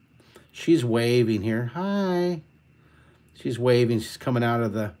 She's waving here. Hi. She's waving. She's coming out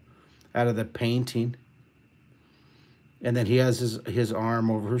of the painting. And then he has his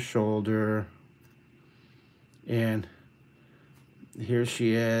arm over her shoulder. And here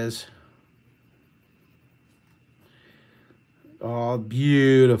she is. Oh,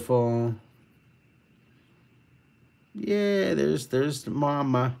 beautiful. Yeah, there's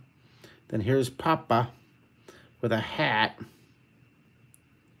mama. Then here's papa with a hat.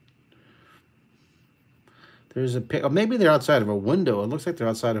 There's a pic. Oh, maybe they're outside of a window. It looks like they're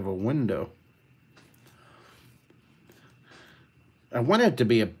outside of a window. I want it to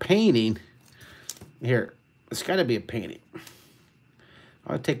be a painting. Here, it's got to be a painting.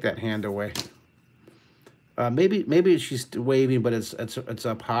 I'll take that hand away. Maybe she's waving, but it's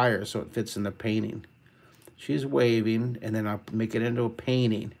up higher, so it fits in the painting. She's waving, and then I'll make it into a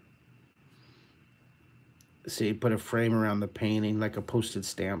painting. See, put a frame around the painting like a postage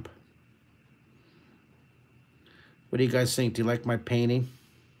stamp. What do you guys think? Do you like my painting?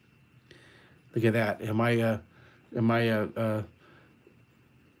 Look at that. Am I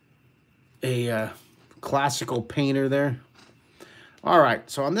a classical painter there? All right,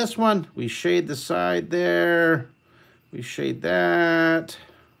 so on this one, we shade the side there. We shade that.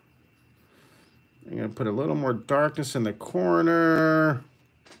 I'm gonna put a little more darkness in the corner.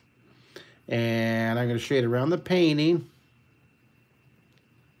 And I'm gonna shade around the painting.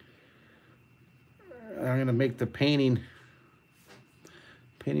 I'm gonna make the painting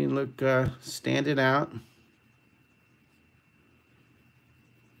look standing out.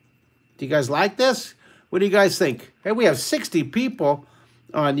 Do you guys like this? What do you guys think? Hey, we have 60 people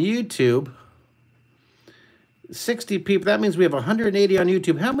on YouTube. 60 people. That means we have 180 on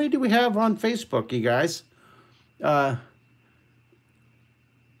YouTube. How many do we have on Facebook, you guys?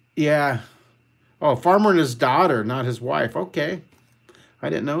 Yeah. Oh, Farmer and his daughter, not his wife. Okay. I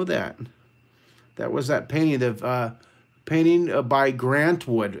didn't know that. That was that painting of painting by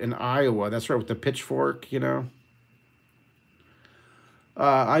Grantwood in Iowa. That's right, with the pitchfork, you know.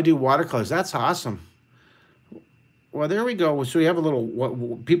 I do watercolors. That's awesome. Well, there we go. So we have a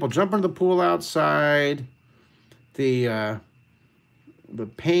little people jump into the pool outside. The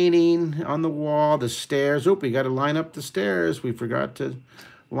painting on the wall, the stairs. Oh, we got to line up the stairs. We forgot to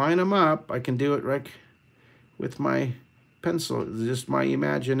line them up. I can do it right with my pencil. It's just my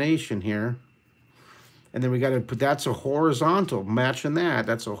imagination here. And then we got to put, that's a horizontal, matching that.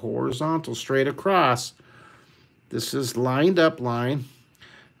 That's a horizontal straight across. This is lined up line.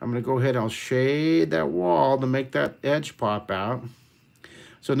 I'm going to go ahead and I'll shade that wall to make that edge pop out.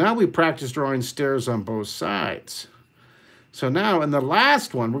 So now we practice drawing stairs on both sides. So now in the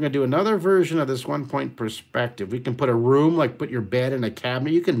last one, we're going to do another version of this one-point perspective. We can put a room, like put your bed in a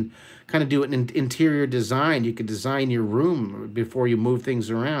cabinet. You can kind of do it in interior design. You could design your room before you move things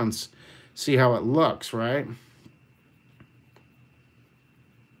around. See how it looks, right?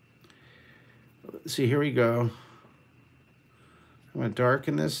 See, here we go. I'm going to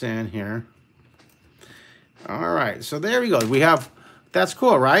darken this in here. All right, so there we go. We have, that's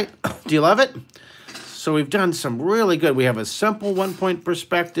cool, right? Do you love it? So we've done some really good. We have a simple one-point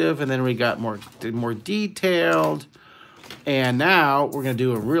perspective, and then we got more detailed. And now we're going to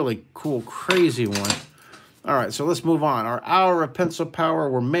do a really cool, crazy one. All right, so let's move on. Our hour of pencil power,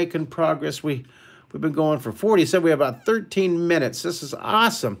 we're making progress. We've been going for 40, so we have about 13 minutes. This is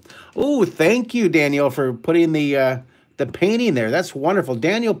awesome. Oh, thank you, Daniel, for putting the painting there. That's wonderful.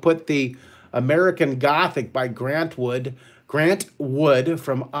 Daniel put the American Gothic by Grantwood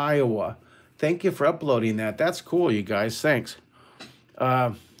from Iowa. Thank you for uploading that. That's cool, you guys. Thanks.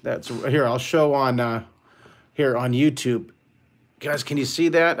 That's here. I'll show on here on YouTube. Guys, can you see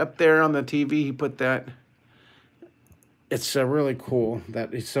that up there on the TV? He put that. It's really cool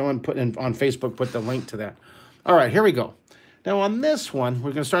that someone put in on Facebook, put the link to that. All right, here we go. Now on this one,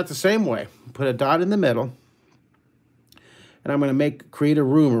 we're going to start the same way. Put a dot in the middle, and I'm going to create a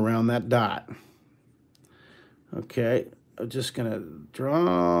room around that dot. Okay, I'm just going to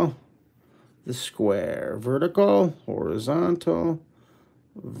draw the square. Vertical, horizontal,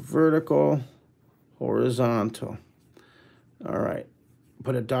 vertical, horizontal. All right,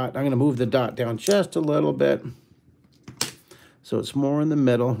 put a dot. I'm going to move the dot down just a little bit, so it's more in the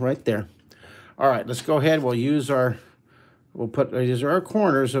middle, right there. All right, let's go ahead. We'll use our, these are our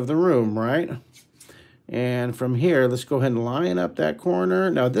corners of the room, right? And from here, let's go ahead and line up that corner.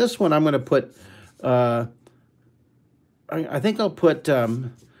 Now this one, I'm going to put, I think I'll put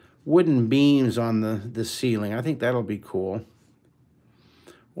wooden beams on the ceiling. I think that'll be cool.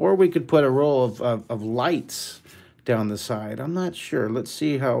 Or we could put a row of lights down the side. I'm not sure. Let's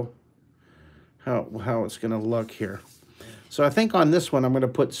see how it's going to look here. So I think on this one, I'm going to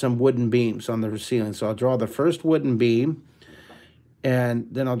put some wooden beams on the ceiling. So I'll draw the first wooden beam, and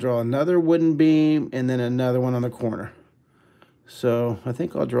then I'll draw another wooden beam, and then another one on the corner. So I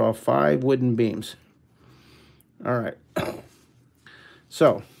think I'll draw 5 wooden beams. All right.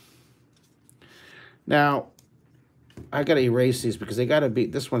 So now I got to erase these because they got to be,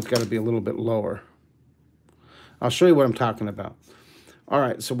 this one's got to be a little bit lower. I'll show you what I'm talking about. All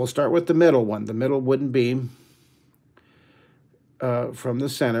right, so we'll start with the middle one, the middle wooden beam. From the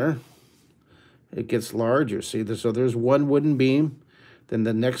center, it gets larger. See, so there's one wooden beam. Then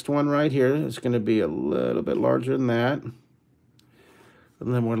the next one right here is going to be a little bit larger than that. And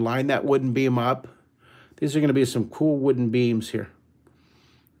then we'll line that wooden beam up. These are going to be some cool wooden beams here.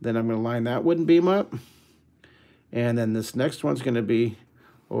 Then I'm going to line that wooden beam up. And then this next one's going to be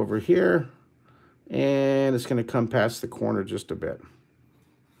over here. And it's going to come past the corner just a bit.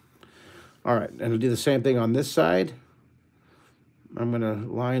 All right, and I'll do the same thing on this side. I'm going to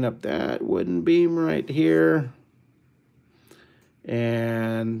line up that wooden beam right here.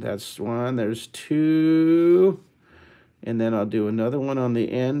 And that's one. There's two. And then I'll do another one on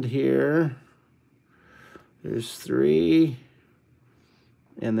the end here. There's three.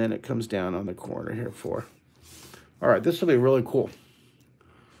 And then it comes down on the corner here, four. All right, this will be really cool.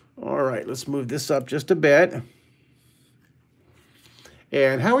 All right, let's move this up just a bit.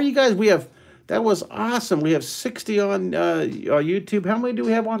 And how are you guys? That was awesome. We have 60 on YouTube. How many do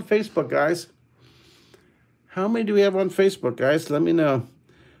we have on Facebook, guys? How many do we have on Facebook, guys? Let me know.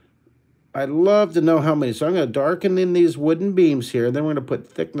 I'd love to know how many. So I'm going to darken in these wooden beams here. Then we're going to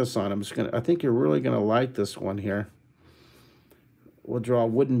put thickness on them. I think you're really going to like this one here. We'll draw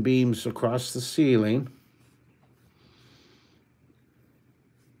wooden beams across the ceiling.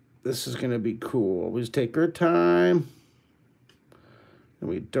 This is going to be cool. We just take our time. And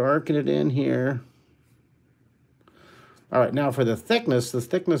we darken it in here. All right, now for the thickness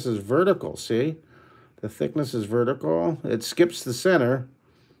is vertical, see? The thickness is vertical. It skips the center,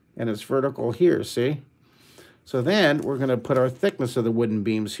 and it's vertical here, see? So then we're going to put our thickness of the wooden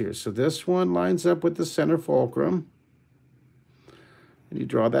beams here. So this one lines up with the center fulcrum. And you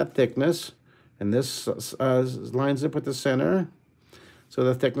draw that thickness. And this lines up with the center. So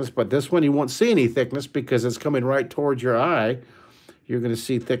the thickness, but this one you won't see any thickness because it's coming right towards your eye. You're going to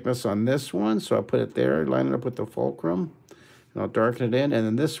see thickness on this one, so I'll put it there, line it up with the fulcrum, and I'll darken it in, and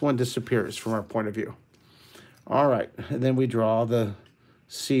then this one disappears from our point of view. All right, and then we draw the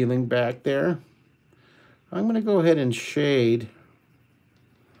ceiling back there. I'm going to go ahead and shade.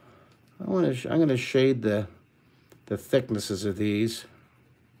 I'm going to shade the thicknesses of these.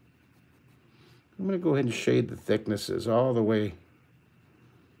 I'm going to go ahead and shade the thicknesses all the way.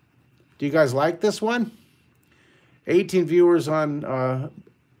 Do you guys like this one? 18 viewers on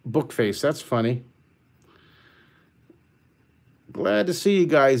Bookface. That's funny. Glad to see you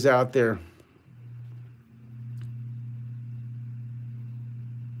guys out there.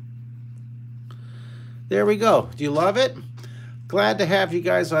 There we go. Do you love it? Glad to have you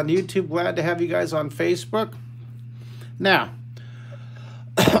guys on YouTube. Glad to have you guys on Facebook. Now,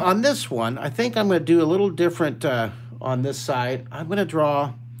 on this one, I think I'm going to do a little different on this side. I'm going to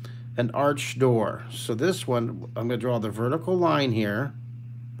draw an arch door. So this one, I'm going to draw the vertical line here,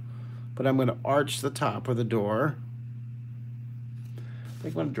 but I'm going to arch the top of the door. I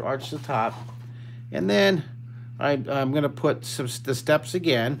think I'm going to arch the top. And then I'm going to put the steps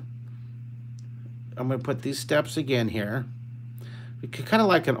again. I'm going to put these steps again here. Kind of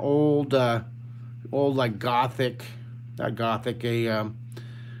like an old like Gothic, not Gothic,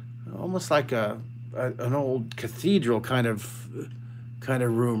 almost like an old cathedral kind of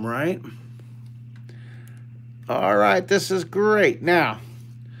room, right? All right, this is great. Now,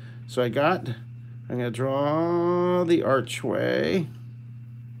 so I'm going to draw the archway.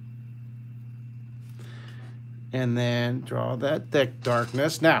 And then draw that thick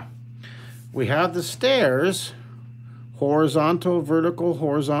darkness. Now, we have the stairs, horizontal, vertical,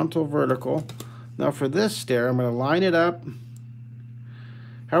 horizontal, vertical. Now for this stair, I'm going to line it up.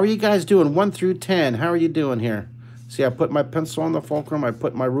 How are you guys doing? 1 through 10. How are you doing here? See, I put my pencil on the fulcrum, I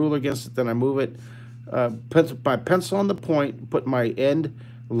put my ruler against it, then I move it, my pencil on the point, put my end,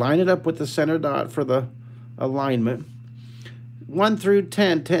 line it up with the center dot for the alignment. 1 through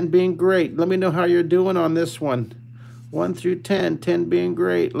 10, 10 being great. Let me know how you're doing on this one. 1 through 10, 10 being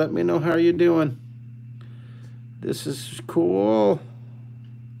great. Let me know how you're doing. This is cool.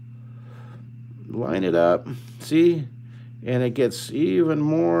 Line it up, see? And it gets even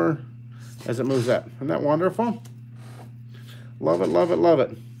more as it moves up. Isn't that wonderful? Love it, love it, love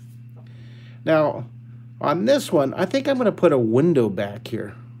it. Now, on this one, I think I'm going to put a window back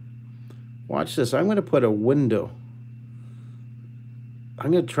here. Watch this. I'm going to put a window. I'm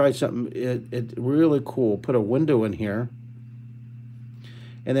going to try something it really cool. Put a window in here.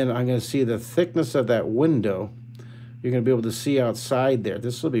 And then I'm going to see the thickness of that window. You're going to be able to see outside there.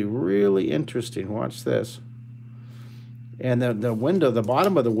 This will be really interesting. Watch this. And the window, the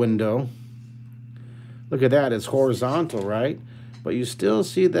bottom of the window, look at that. It's horizontal, right? But you still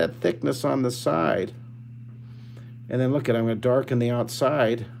see that thickness on the side. And then look at, I'm going to darken the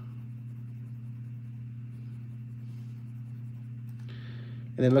outside.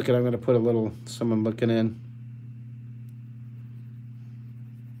 And then look at, I'm going to put a little, someone looking in.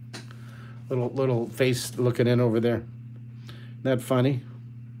 Little face looking in over there. Isn't that funny?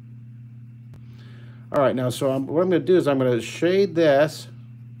 All right, now, so what I'm going to do is I'm going to shade this.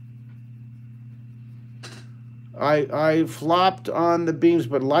 I flopped on the beams,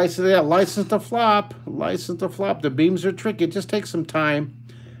 but license to flop. License to flop. The beams are tricky. It just takes some time.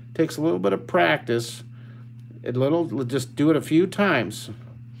 Takes a little bit of practice. Just do it a few times.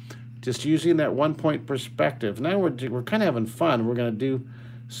 Just using that 1-point perspective. Now we're kind of having fun. We're going to do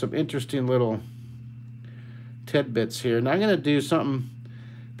some interesting little tidbits here. Now I'm going to do something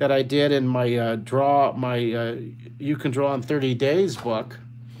that I did in my You Can Draw in 30 Days book.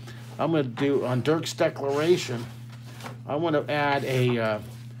 I'm going to do on Dirk's declaration. I want to add a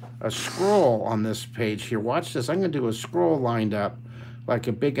scroll on this page here. Watch this. I'm going to do a scroll lined up like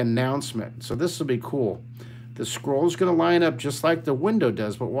a big announcement. So this will be cool. The scroll is going to line up just like the window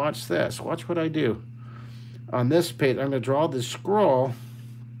does, but watch this. Watch what I do. On this page, I'm going to draw this scroll,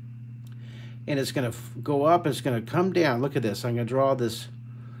 and it's going to go up, and it's going to come down. Look at this. I'm going to draw this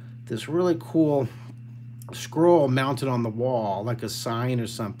really cool scroll mounted on the wall, like a sign or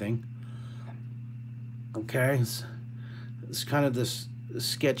something. Okay, it's kind of this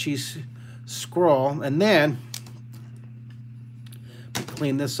sketchy scroll, and then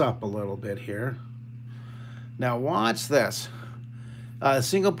clean this up a little bit here. Now watch this.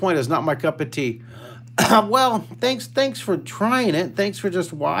 Single point is not my cup of tea. Well, thanks for trying it. Thanks for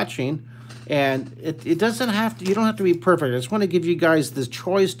just watching. And it doesn't have to. You don't have to be perfect. I just want to give you guys this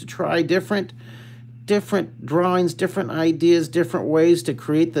choice to try different drawings, different ideas, different ways to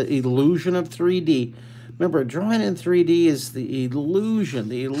create the illusion of 3D. Remember, drawing in 3D is the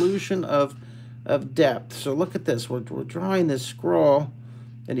illusion of depth. So look at this. We're drawing this scroll,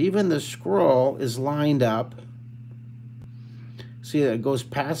 and even the scroll is lined up. See that it goes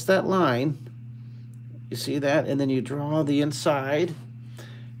past that line. You see that? And then you draw the inside.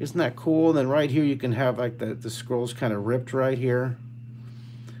 Isn't that cool? And then right here you can have like the scroll's kind of ripped right here.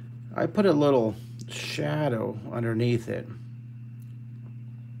 I put a little shadow underneath it.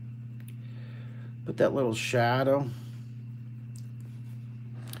 Put that little shadow.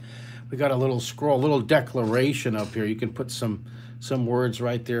 We got a little scroll, a little declaration up here. You can put some words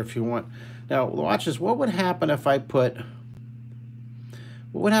right there if you want. Now watch this. What would happen if I put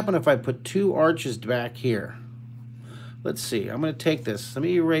two arches back here? Let's see. I'm going to take this. Let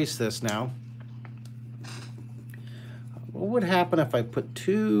me erase this now. What would happen if I put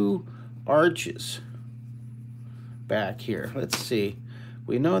two arches back here? Let's see.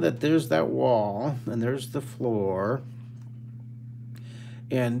 We know that there's that wall, and there's the floor,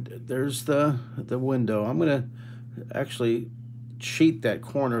 and there's the window. I'm going to actually cheat that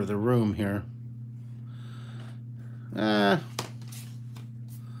corner of the room here.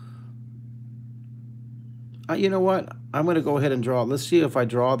 You know what? I'm going to go ahead and draw it. Let's see if I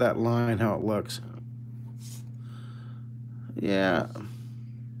draw that line, how it looks. Yeah.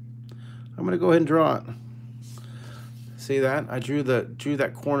 I'm going to go ahead and draw it. See that? I drew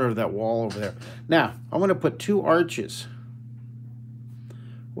that corner of that wall over there. Now, I want to put two arches.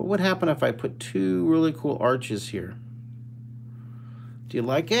 What would happen if I put two really cool arches here? Do you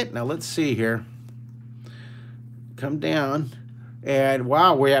like it? Now, let's see here. Come down. And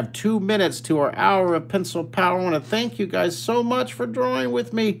wow, we have 2 minutes to our hour of pencil power. I want to thank you guys so much for drawing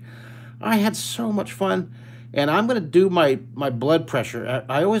with me. I had so much fun. And I'm going to do my blood pressure.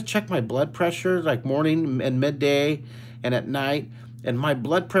 I always check my blood pressure like morning and midday and at night. And my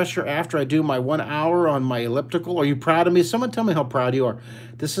blood pressure after I do my 1 hour on my elliptical. Are you proud of me? Someone tell me how proud you are.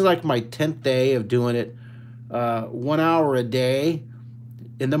 This is like my 10th day of doing it 1 hour a day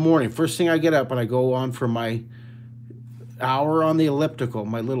in the morning. First thing I get up and I go on for my hour on the elliptical,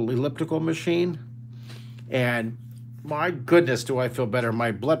 my little elliptical machine, and my goodness, do I feel better.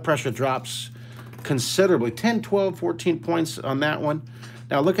 My blood pressure drops considerably, 10, 12, 14 points on that one.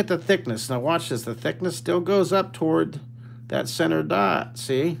 Now look at the thickness. Now watch this. The thickness still goes up toward that center dot,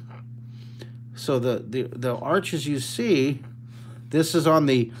 see? So the arches you see, this is on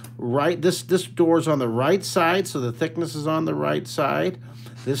the right, this door's on the right side, so the thickness is on the right side.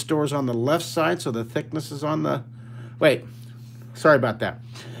 This door's on the left side, so the thickness is on the wait, sorry about that.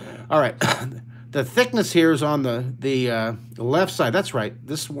 All right, the thickness here is on the left side. That's right.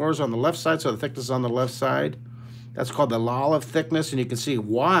 This war's on the left side, so the thickness is on the left side. That's called the law of thickness, and you can see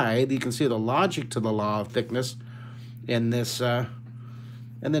why. You can see the logic to the law of thickness in this. And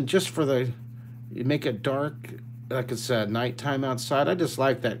then just for you make it dark, like it's nighttime outside. I just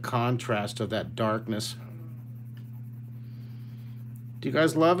like that contrast of that darkness. Do you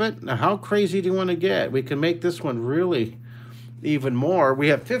guys love it? Now, how crazy do you want to get? We can make this one really even more. We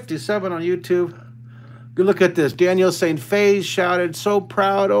have 57 on YouTube. Good look at this. Daniel St. Faye shouted, so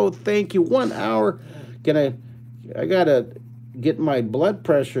proud. Oh, thank you. 1 hour. I got to get my blood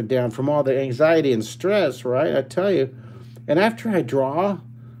pressure down from all the anxiety and stress, right? I tell you. And after I draw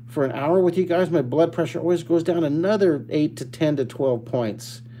for an hour with you guys, my blood pressure always goes down another 8 to 10 to 12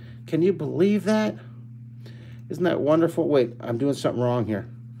 points. Can you believe that? Isn't that wonderful? Wait, I'm doing something wrong here.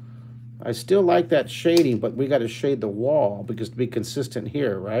 I still like that shading, but we got to shade the wall because to be consistent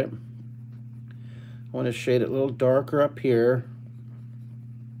here, right? I want to shade it a little darker up here.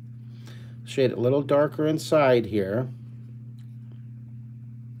 Shade it a little darker inside here.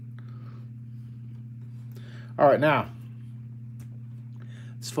 All right, now,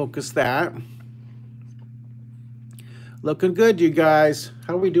 let's focus that. Looking good, you guys.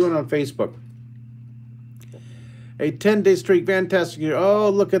 How are we doing on Facebook? A 10-day streak, fantastic.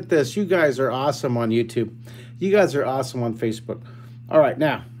 Oh, look at this. You guys are awesome on YouTube. You guys are awesome on Facebook. All right,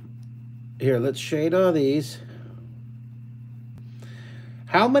 now, here, let's shade all these.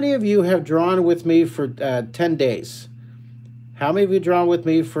 How many of you have drawn with me for 10 days? How many of you drawn with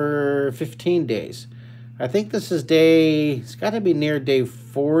me for 15 days? I think this is it's got to be near day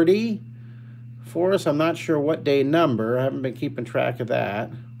 40 for us. I'm not sure what day number. I haven't been keeping track of that.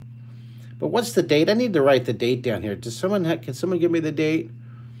 But what's the date? I need to write the date down here. Can someone give me the date?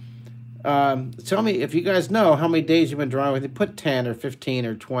 Tell me if you guys know how many days you've been drawing with me. Put 10 or 15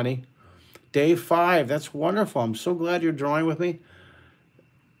 or 20. Day 5. That's wonderful. I'm so glad you're drawing with me.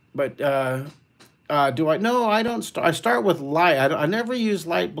 But do I? No, I don't. I start with light. I never use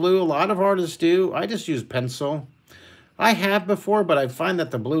light blue. A lot of artists do. I just use pencil. I have before, but I find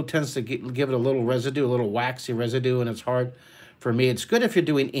that the blue tends to give it a little residue, a little waxy residue, and it's hard for me. It's good if you're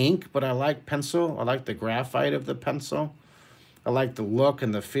doing ink, but I like pencil. I like the graphite of the pencil. I like the look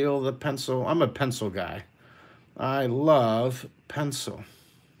and the feel of the pencil. I'm a pencil guy. I love pencil.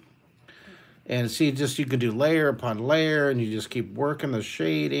 And see, you can do layer upon layer, and you just keep working the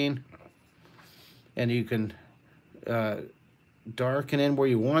shading. And you can darken in where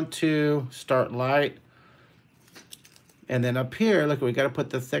you want to, start light. And then up here, look, we got to put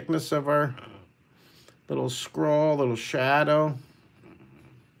the thickness of our little scroll, little shadow.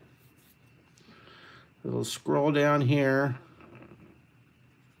 Little scroll down here.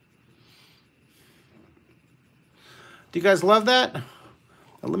 Do you guys love that? Now,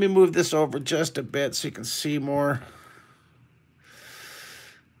 let me move this over just a bit so you can see more.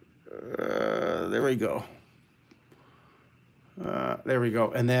 There we go. There we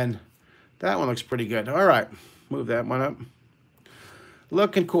go. And then that one looks pretty good. All right. Move that one up.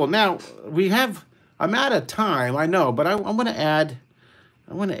 Looking cool. Now, I'm out of time, I know, but I want to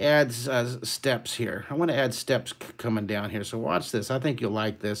add steps here. I want to add steps coming down here. So watch this. I think you'll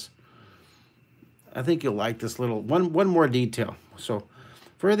like this. I think you'll like this little one more detail. So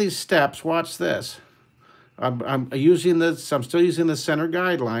for these steps, watch this. I'm still using the center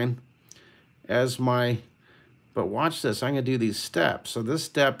guideline as but watch this. I'm going to do these steps. So this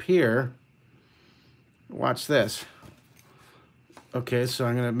step here, watch this. Okay, so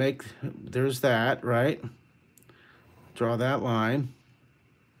I'm going to there's that, right? Draw that line.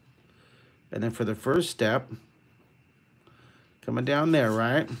 And then for the first step, coming down there,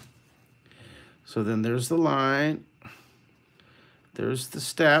 right? So then there's the line. There's the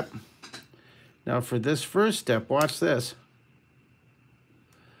step. Now for this first step, watch this.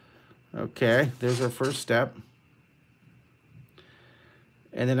 Okay, there's our first step.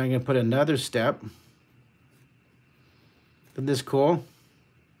 And then I'm going to put another step. Isn't this cool?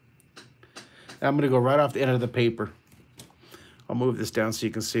 I'm going to go right off the end of the paper. I'll move this down so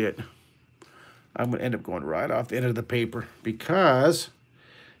you can see it. I'm going to end up going right off the end of the paper because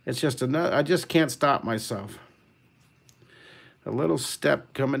it's just I just can't stop myself. A little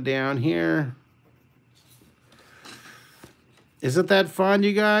step coming down here. Isn't that fun,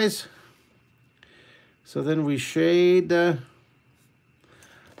 you guys? So then we shade the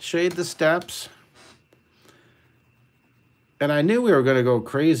steps. And I knew we were going to go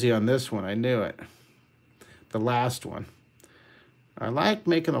crazy on this one. I knew it. The last one. I like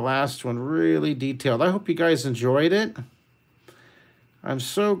making the last one really detailed. I hope you guys enjoyed it. I'm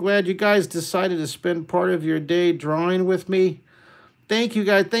so glad you guys decided to spend part of your day drawing with me. Thank you,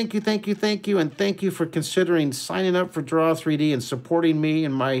 guys. Thank you, thank you, thank you. And thank you for considering signing up for Draw 3D and supporting me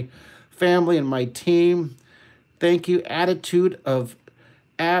and my family and my team. Thank you. Attitude of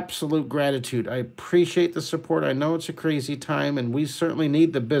absolute gratitude. I appreciate the support. I know it's a crazy time, and we certainly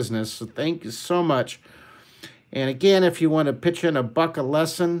need the business. So thank you so much. And again, if you want to pitch in $1 a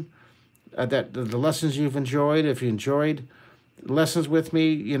lesson, the lessons you've enjoyed, if you enjoyed lessons with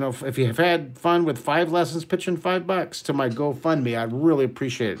me, you know, if you have had fun with 5 lessons, pitch in $5 to my GoFundMe. I'd really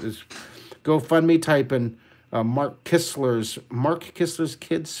appreciate it. It's GoFundMe, type in Mark Kistler's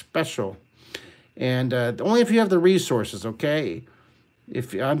Kids Special. And only if you have the resources, okay?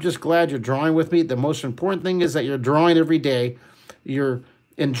 I'm just glad you're drawing with me. The most important thing is that you're drawing every day. You're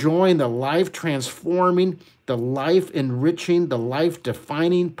enjoying the life-transforming, the life-enriching, the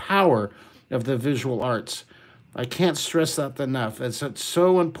life-defining power of the visual arts. I can't stress that enough. It's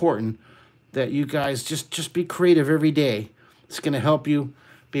so important that you guys just be creative every day. It's going to help you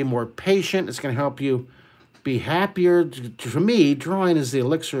be more patient. It's going to help you be happier. For me, drawing is the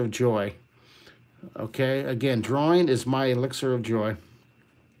elixir of joy. Okay, again, drawing is my elixir of joy.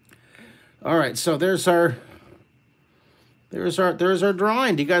 All right, so there's our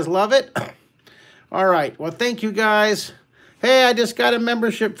drawing. Do you guys love it? All right, well, thank you guys. Hey, I just got a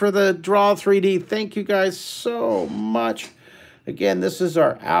membership for the Draw 3D. Thank you guys so much. Again, this is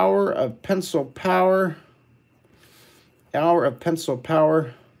our hour of pencil power. Hour of pencil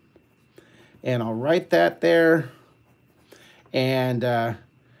power. And I'll write that there. And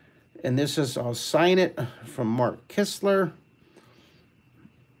this is, I'll sign it from Mark Kistler.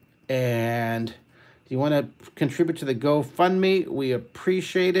 And if you want to contribute to the GoFundMe, we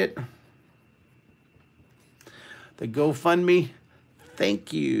appreciate it. The GoFundMe,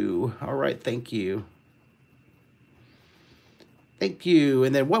 thank you. All right, thank you. Thank you.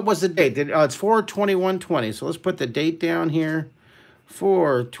 And then what was the date? It's 4/21/20. So let's put the date down here.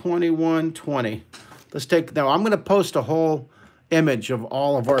 4/21/20. Let's take, now I'm going to post a whole image of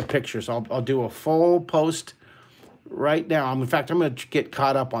all of our pictures. I'll do a full post right now. In fact, I'm going to get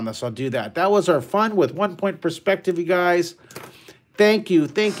caught up on this. I'll do that. That was our fun with 1 Point Perspective, you guys. Thank you.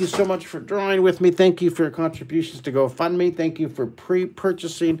 Thank you so much for drawing with me. Thank you for your contributions to GoFundMe. Thank you for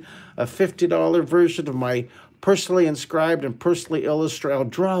pre-purchasing a $50 version of my personally inscribed and personally illustrated. I'll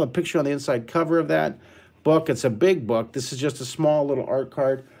draw a picture on the inside cover of that book. It's a big book. This is just a small little art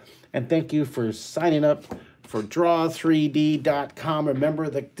card. And thank you for signing up for draw3d.com. Remember,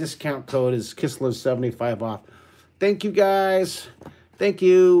 the discount code is Kistler75 off. Thank you, guys. Thank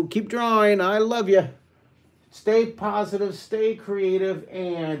you. Keep drawing. I love you. Stay positive, stay creative,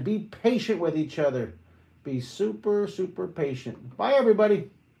 and be patient with each other. Be super, super patient. Bye, everybody.